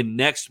 We'll see you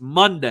next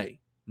Monday.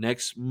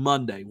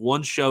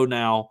 One show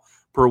now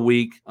per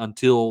week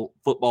until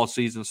football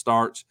season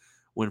starts.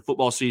 When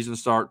football season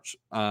starts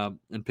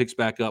and picks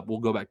back up, we'll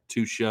go back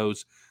to 2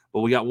 shows. But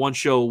we got 1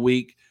 show a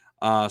week,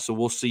 so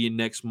we'll see you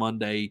next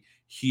Monday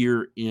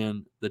here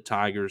in the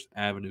Tigers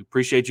Avenue.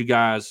 Appreciate you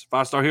guys.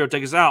 5-Star Hero,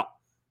 take us out.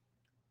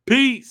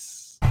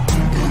 Peace.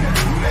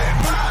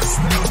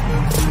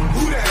 That